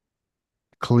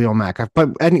 Khalil Mack. But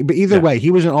either yeah, way,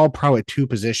 he was an all pro at two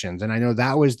positions. And I know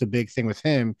that was the big thing with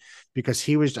him, because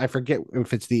he was, I forget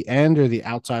if it's the end or the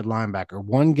outside linebacker.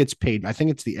 One gets paid. I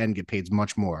think it's the end get paid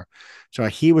much more. So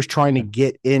he was trying to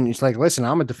get in. It's like, listen,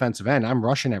 I'm a defensive end. I'm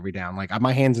rushing every down. Like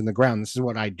my hands in the ground. This is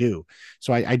what I do.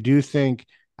 So I do think,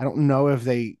 I don't know if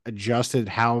they adjusted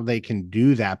how they can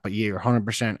do that, but yeah, you're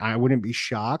 100%. I wouldn't be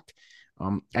shocked.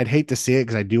 I'd hate to see it,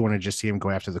 because I do want to just see him go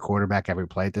after the quarterback every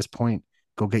play at this point.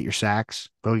 Go get your sacks,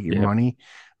 go get your yeah, money.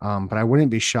 But I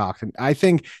wouldn't be shocked. And I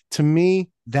think, to me,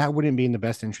 that wouldn't be in the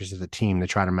best interest of the team to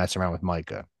try to mess around with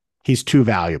Micah. He's too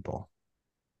valuable.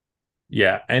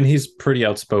 yeah. And he's pretty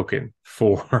outspoken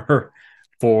for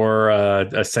for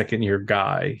a second year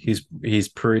guy. He's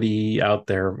pretty out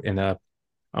there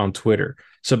on Twitter.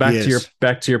 So He is.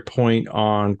 back to your point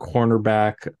on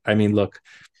cornerback. I mean, look,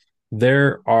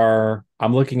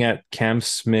 I'm looking at Cam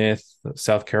Smith,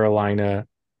 South Carolina.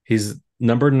 He's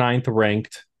number ninth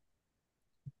ranked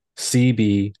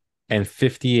CB and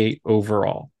 58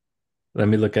 overall. Let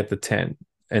me look at the 10.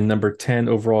 And number 10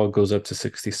 overall goes up to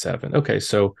 67. Okay,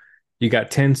 so you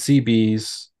got 10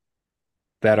 CBs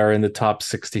that are in the top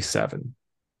 67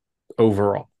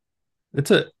 overall.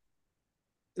 It's a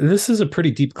This is a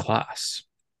pretty deep class.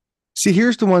 See,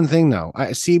 here's the one thing though.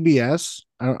 CBS,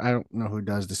 I don't know who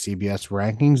does the CBS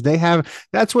rankings. They have,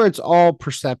 that's where it's all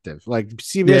perceptive. Like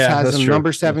CBS Yeah, has that's them true. number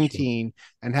That's true. 17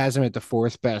 and has them at the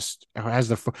fourth best, or has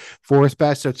the fourth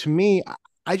best. So to me,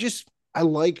 I just, I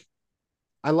like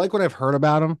what I've heard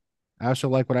about him. I also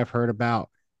like what I've heard about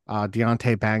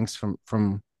Deontay Banks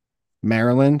from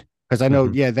Maryland, because I know,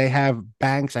 Mhm. yeah, they have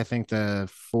Banks. I think the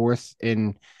fourth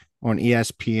in on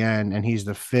ESPN, and he's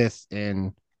the fifth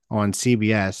in on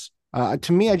CBS.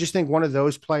 To me, I just think one of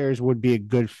those players would be a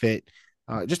good fit.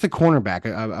 Just a cornerback,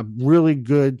 a really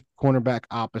good cornerback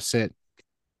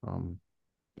um,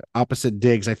 opposite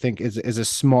Diggs. I think is a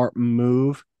smart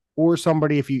move, or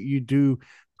somebody, if you do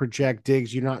project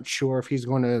Diggs, you're not sure if he's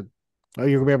going to, oh,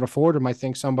 you're going to be able to afford him. I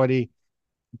think somebody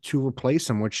to replace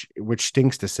him, which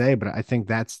stinks to say, but I think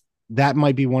that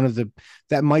might be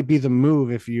that might be the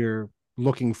move if you're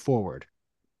looking forward.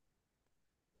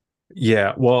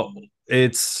 Yeah, well,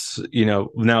 it's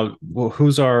now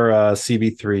who's our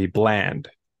CB3 Bland,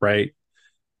 right?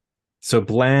 So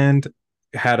Bland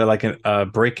had a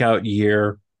breakout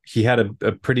year. He had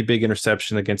a pretty big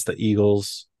interception against the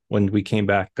Eagles when we came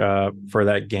back for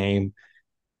that game.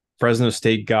 Fresno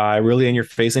State guy, really in your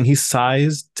face, and he's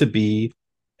sized to be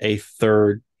a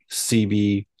third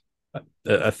CB,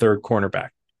 a third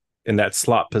cornerback in that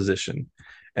slot position.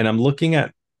 And I'm looking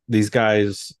at these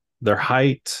guys, their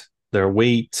height, their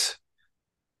weight,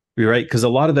 right? Because a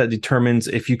lot of that determines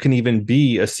if you can even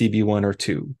be a CB1 or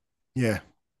two, Yeah.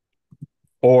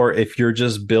 or if you're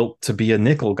just built to be a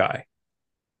nickel guy,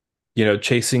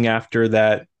 chasing after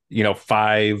that,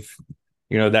 five,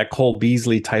 that Cole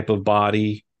Beasley type of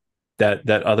body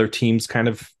that other teams kind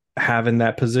of have in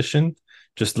that position,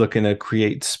 just looking to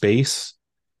create space.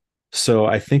 So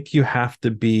I think you have to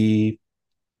be,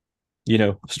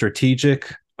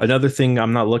 strategic. Another thing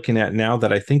I'm not looking at now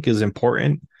that I think is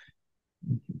important,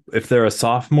 if they're a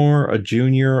sophomore, a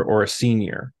junior, or a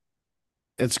senior.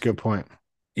 It's a good point.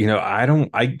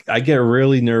 I get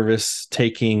really nervous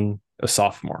taking a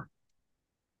sophomore.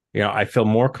 I feel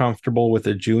more comfortable with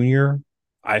a junior.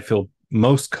 I feel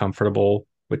most comfortable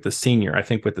with the senior. I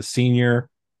think with the senior,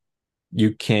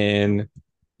 you can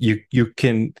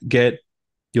get,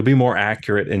 you'll be more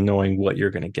accurate in knowing what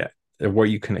you're going to get and what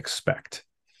you can expect,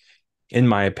 in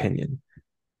my opinion.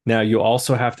 Now, you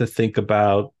also have to think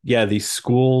about, these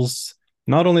schools,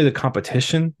 not only the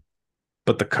competition,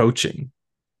 but the coaching,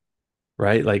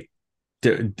 right? Like,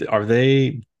 can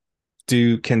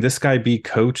this guy be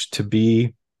coached to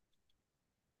be,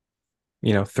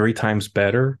 three times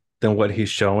better than what he's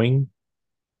showing?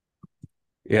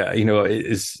 Yeah,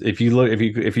 if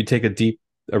you take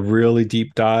a really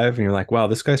deep dive and you're like, wow,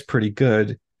 this guy's pretty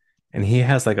good, and he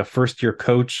has like a first year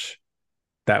coach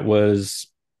that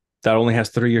only has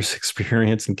 3 years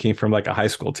experience and came from like a high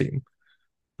school team.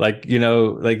 Like,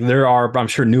 like there are, I'm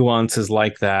sure, nuances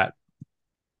like that.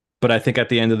 But I think at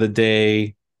the end of the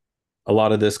day, a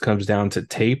lot of this comes down to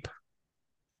tape,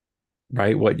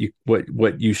 right? What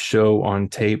you show on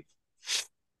tape.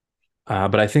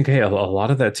 But I think, hey, a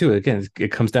lot of that too. Again,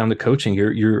 it comes down to coaching.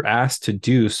 You're asked to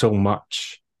do so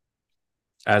much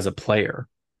as a player,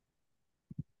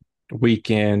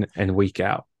 week in and week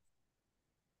out.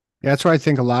 Yeah, that's why I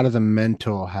think a lot of the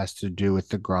mental has to do with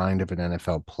the grind of an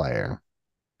NFL player,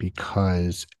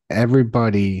 because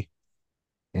everybody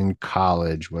in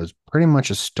college was pretty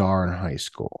much a star in high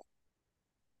school.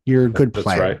 You're a good That's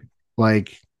player. right.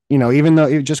 Like, even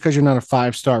though just because you're not a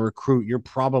 5-star recruit, you're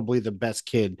probably the best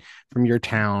kid from your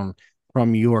town,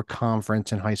 from your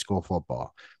conference in high school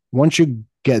football. Once you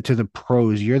get to the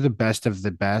pros, you're the best of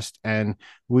the best. And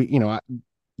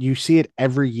you see it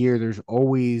every year. There's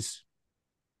always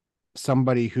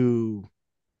somebody who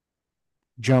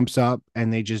jumps up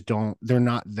and they're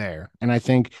not there. And I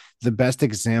think the best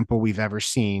example we've ever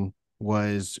seen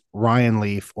was Ryan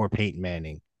Leaf or Peyton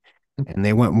Manning. And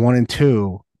they went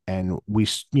 1-2, and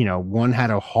one had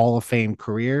a Hall of Fame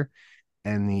career,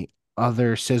 and the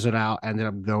other sizzled out, ended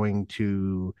up going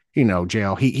to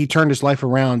jail. He turned his life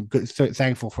around.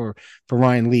 Thankful for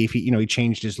Ryan Leaf. He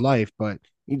changed his life, but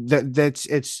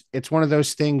it's one of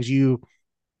those things you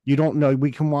don't know.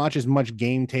 We can watch as much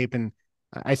game tape, and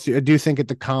I do think at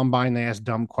the combine they ask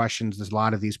dumb questions. There's a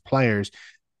lot of these players.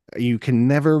 You can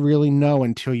never really know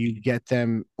until you get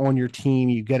them on your team.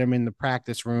 You get them in the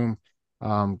practice room,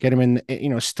 get them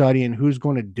in, studying who's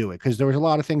going to do it. Because there was a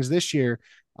lot of things this year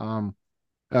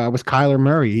with Kyler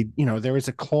Murray. There was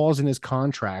a clause in his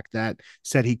contract that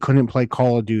said he couldn't play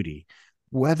Call of Duty.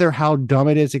 Whether how dumb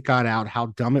it is, it got out, how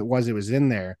dumb it was in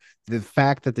there. The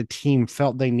fact that the team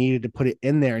felt they needed to put it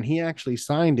in there and he actually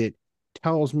signed it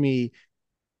tells me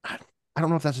I don't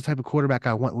know if that's the type of quarterback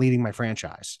I want leading my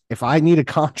franchise. If I need a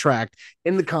contract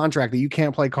in the contract that you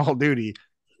can't play Call of Duty,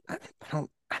 I don't.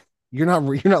 You're not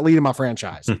leading my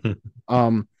franchise.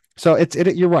 So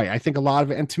you're right. I think a lot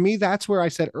of it, and to me, that's where I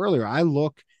said earlier, I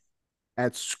look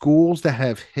at schools that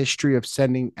have history of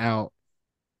sending out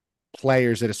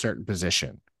players at a certain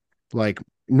position, like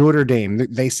Notre Dame.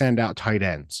 They send out tight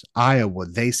ends. Iowa,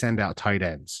 they send out tight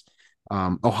ends.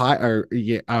 Ohio,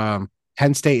 or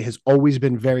Penn State has always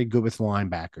been very good with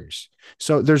linebackers.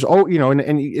 So there's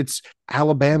and it's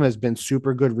Alabama has been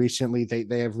super good recently.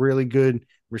 They have really good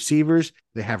receivers,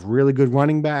 they have really good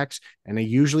running backs, and they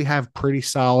usually have pretty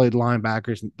solid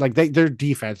linebackers. Like their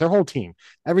defense, their whole team,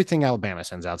 everything Alabama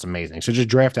sends out is amazing. So just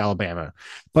draft Alabama.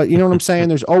 But you know what I'm saying?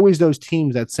 There's always those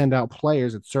teams that send out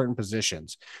players at certain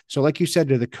positions. So like you said,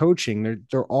 to the coaching,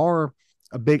 there are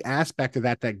a big aspect of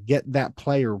that get that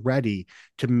player ready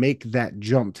to make that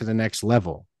jump to the next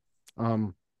level.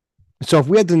 So if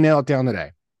we had to nail it down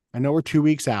today, I know we're 2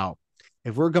 weeks out.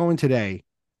 If we're going today,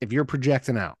 if you're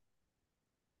projecting out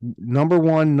number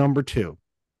one, number two,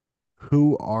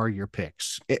 who are your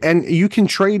picks? And you can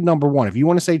trade number one. If you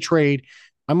want to say trade,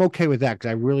 I'm okay with that because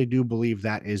I really do believe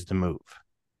that is the move.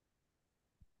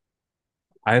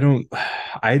 I don't.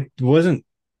 I wasn't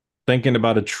thinking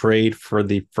about a trade for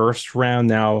the first round.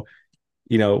 Now,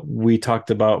 we talked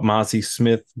about Mozzie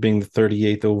Smith being the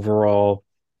 38th overall.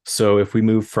 So if we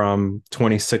move from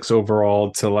 26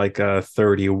 overall to like a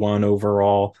 31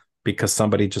 overall because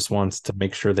somebody just wants to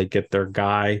make sure they get their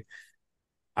guy,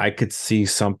 I could see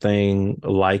something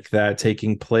like that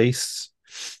taking place.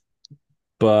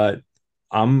 But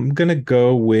I'm gonna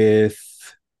go with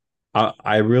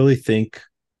I really think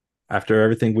after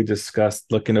everything we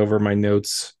discussed, looking over my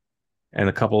notes and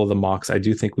a couple of the mocks, I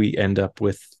do think we end up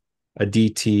with a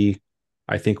DT.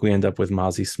 I think we end up with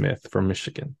Mozzie Smith from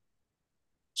Michigan.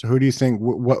 So who do you think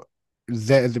what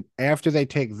after they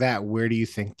take that, where do you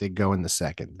think they go in the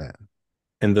second then?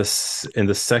 In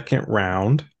the second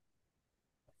round,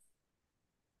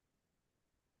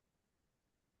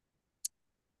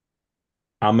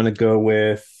 I'm gonna go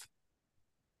with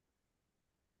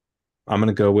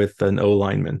an O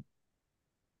lineman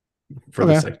for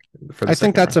the Okay. second for the I think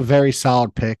second that's a round. very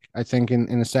solid pick. I think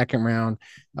in the second round,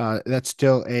 that's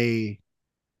still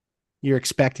you're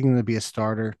expecting him to be a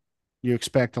starter. You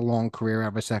expect a long career out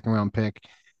of a second round pick.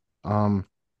 Um,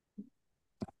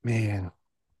 man,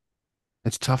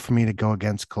 it's tough for me to go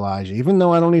against Kalijah, even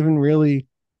though I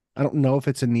don't know if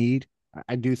it's a need.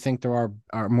 I do think there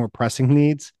are more pressing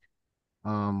needs.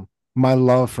 My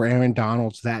love for Aaron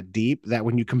Donald's that deep that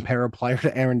when you compare a player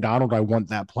to Aaron Donald, I want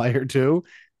that player too.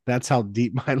 That's how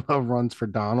deep my love runs for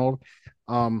Donald.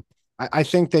 I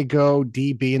think they go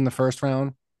DB in the first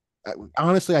round.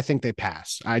 Honestly, I think they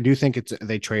pass. I do think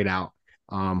they trade out.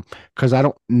 Because I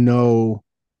don't know.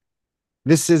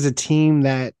 This is a team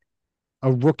that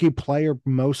a rookie player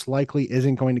most likely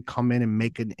isn't going to come in and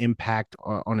make an impact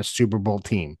on a Super Bowl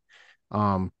team.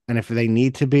 And if they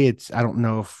need to be, I don't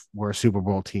know if we're a Super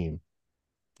Bowl team.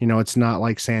 It's not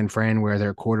like San Fran where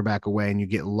they're quarterback away and you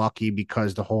get lucky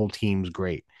because the whole team's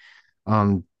great.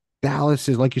 Um, Dallas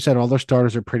is, like you said, all their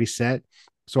starters are pretty set.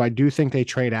 So I do think they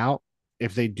trade out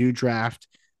if they do draft.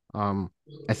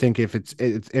 I think if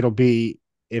it'll be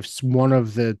if it's one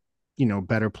of the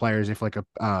better players. If like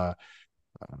a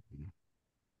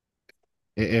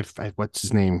if what's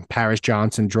his name Paris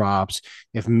Johnson drops,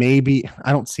 if maybe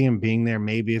I don't see him being there.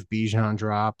 Maybe if Bijan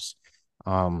drops,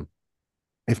 um,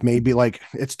 if maybe like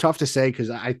it's tough to say because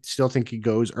I still think he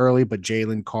goes early, but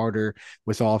Jalen Carter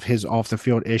with all of his off the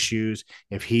field issues,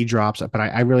 if he drops, but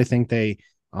I really think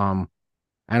um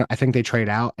I think they trade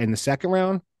out in the second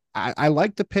round. I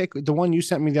like the pick, the one you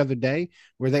sent me the other day,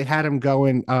 where they had him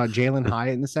going Jalen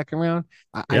Hyatt in the second round.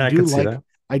 Yeah, I could see that.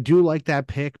 I do like that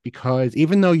pick because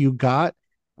even though you got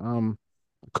um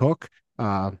Cook,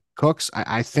 Cooks,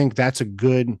 I think that's a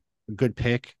good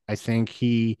pick. I think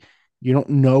you don't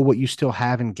know what you still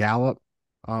have in Gallup.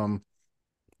 Um,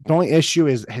 the only issue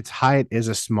is his height is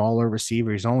a smaller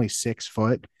receiver. He's only 6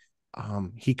 foot.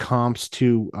 He comps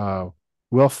to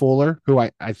Will Fuller, who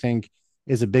I think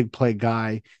is a big play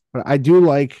guy. But I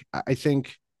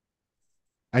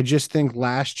just think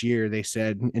last year they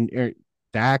said in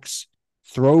Dak's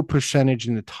throw percentage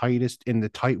in the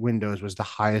tight windows was the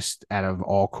highest out of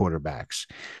all quarterbacks.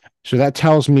 So that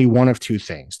tells me one of two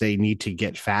things. They need to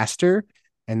get faster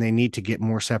and they need to get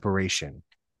more separation.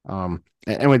 And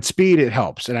with speed, it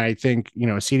helps. And I think,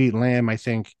 CD Lamb, I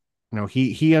think,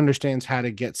 he understands how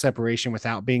to get separation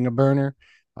without being a burner.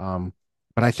 Um,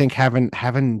 but I think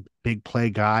having big play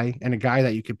guy and a guy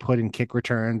that you could put in kick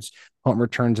returns, punt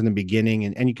returns in the beginning,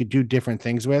 and you could do different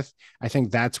things with. I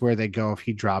think that's where they go if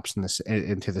he drops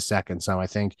into the second. So I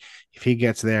think if he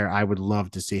gets there, I would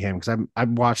love to see him because I've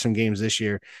watched some games this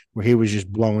year where he was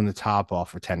just blowing the top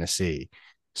off for Tennessee.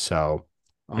 So,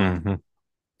 um, Mhm.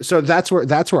 so that's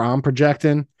where I'm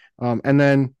projecting. And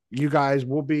then you guys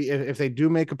will be if they do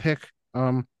make a pick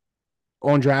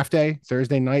on draft day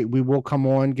Thursday night, we will come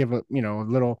on give a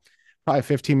little probably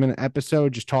 15-minute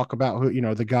episode, just talk about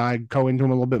who the guy, go into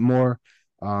him a little bit more.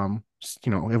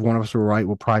 If one of us were right,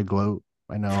 we'll probably gloat.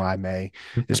 I know I may,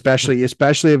 especially if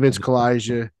it's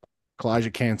Kalijah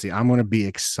Cansey. I'm going to be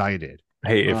excited.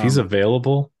 Hey, if he's Um,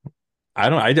 available, I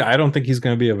don't think he's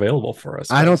going to be available for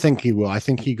us, I don't but think he will. I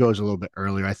think he goes a little bit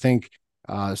earlier. I think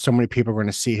so many people are going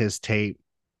to see his tape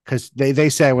because they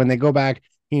say when they go back,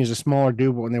 he's a smaller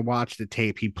dude, but when they watch the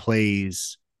tape, he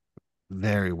plays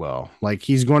very well. Like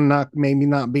he's going to not maybe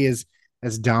not be as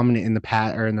dominant in the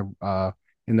pat or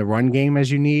in the run game as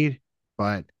you need,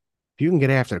 but if you can get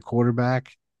after the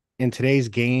quarterback in today's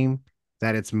game,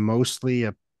 that it's mostly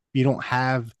a you don't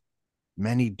have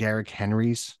many Derrick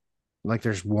Henrys. Like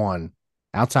there's one.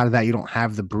 Outside of that, you don't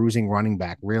have the bruising running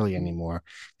back really anymore.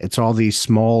 It's all these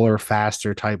smaller,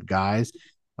 faster type guys.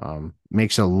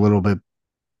 Makes it a little bit.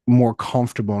 more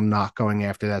comfortable not going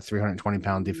after that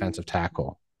 320-pound defensive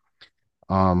tackle.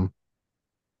 Um,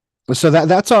 so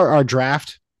that's our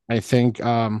draft. I think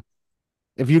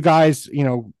if you guys,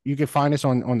 you can find us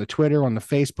on the Twitter, on the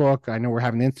Facebook. I know we're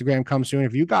having Instagram come soon.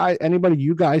 If you guys, anybody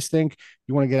you guys think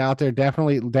you want to get out there,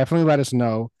 definitely let us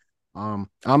know.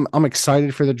 I'm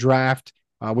excited for the draft,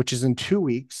 which is in 2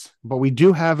 weeks, but we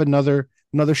do have another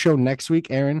show next week.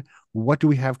 Aaron, what do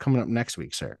we have coming up next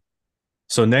week, sir?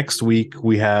 So next week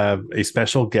we have a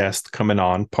special guest coming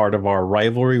on, part of our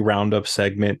rivalry roundup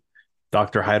segment.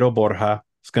 Dr. Jairo Borja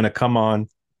is going to come on,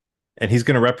 and he's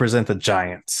going to represent the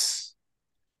Giants.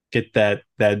 Get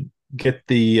get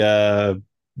the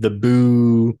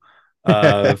boo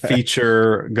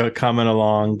feature coming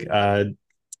along,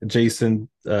 Jason,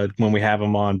 when we have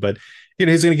him on. But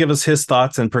he's going to give us his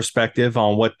thoughts and perspective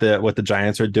on what the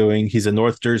Giants are doing. He's a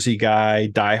North Jersey guy,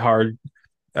 diehard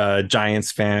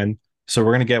Giants fan. So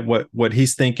we're gonna get what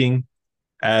he's thinking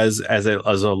as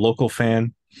a local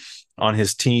fan on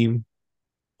his team.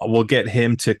 We'll get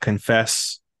him to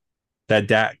confess that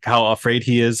Dak, how afraid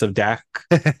he is of Dak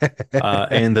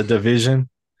and the division.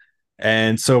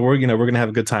 And so we're gonna have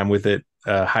a good time with it,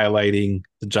 highlighting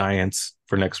the Giants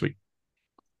for next week.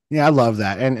 Yeah, I love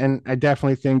that, and I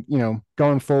definitely think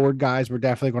going forward, guys, we're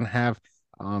definitely going to have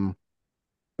um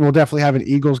we'll definitely have an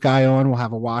Eagles guy on. We'll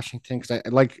have a Washington because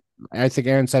I think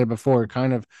Aaron said it before.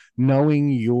 Kind of knowing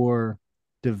your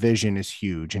division is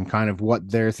huge, and kind of what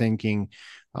they're thinking,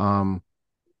 um,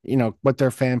 what their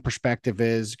fan perspective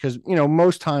is. Because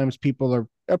most times people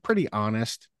are pretty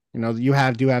honest. You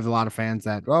do have a lot of fans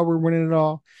that we're winning it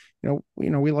all.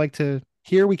 We like to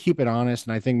here we keep it honest,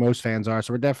 and I think most fans are.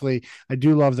 So we're definitely I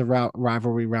do love the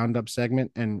rivalry roundup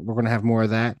segment, and we're going to have more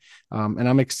of that. And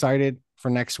I'm excited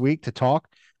for next week to talk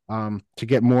to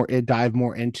get more, dive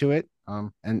more into it,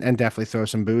 and definitely throw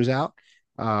some booze out.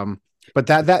 But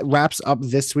that wraps up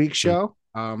this week's show.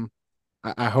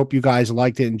 I hope you guys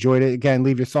liked it, enjoyed it. Again,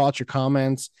 leave your thoughts, your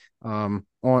comments on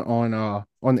the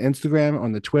Instagram,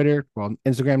 on the Twitter. Well,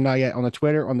 Instagram not yet, on the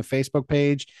Twitter, on the Facebook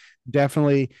page.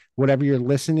 Definitely, whatever you're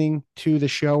listening to the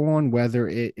show on, whether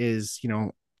it is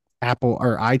Apple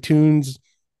or iTunes,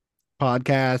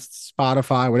 podcasts,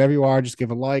 Spotify, whatever you are, just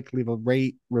give a like, leave a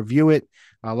rate, review it.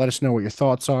 Let us know what your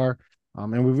thoughts are.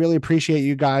 And we really appreciate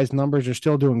you guys. Numbers are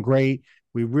still doing great.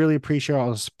 We really appreciate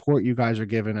all the support you guys are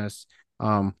giving us.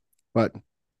 But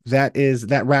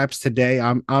that wraps today.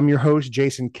 I'm your host,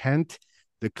 Jason Kent,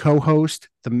 the co-host,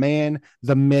 the man,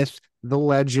 the myth, the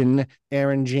legend,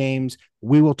 Aaron James.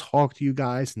 We will talk to you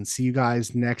guys and see you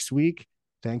guys next week.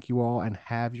 Thank you all and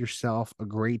have yourself a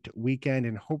great weekend.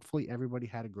 And hopefully everybody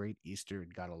had a great Easter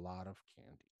and got a lot of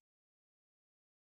candy.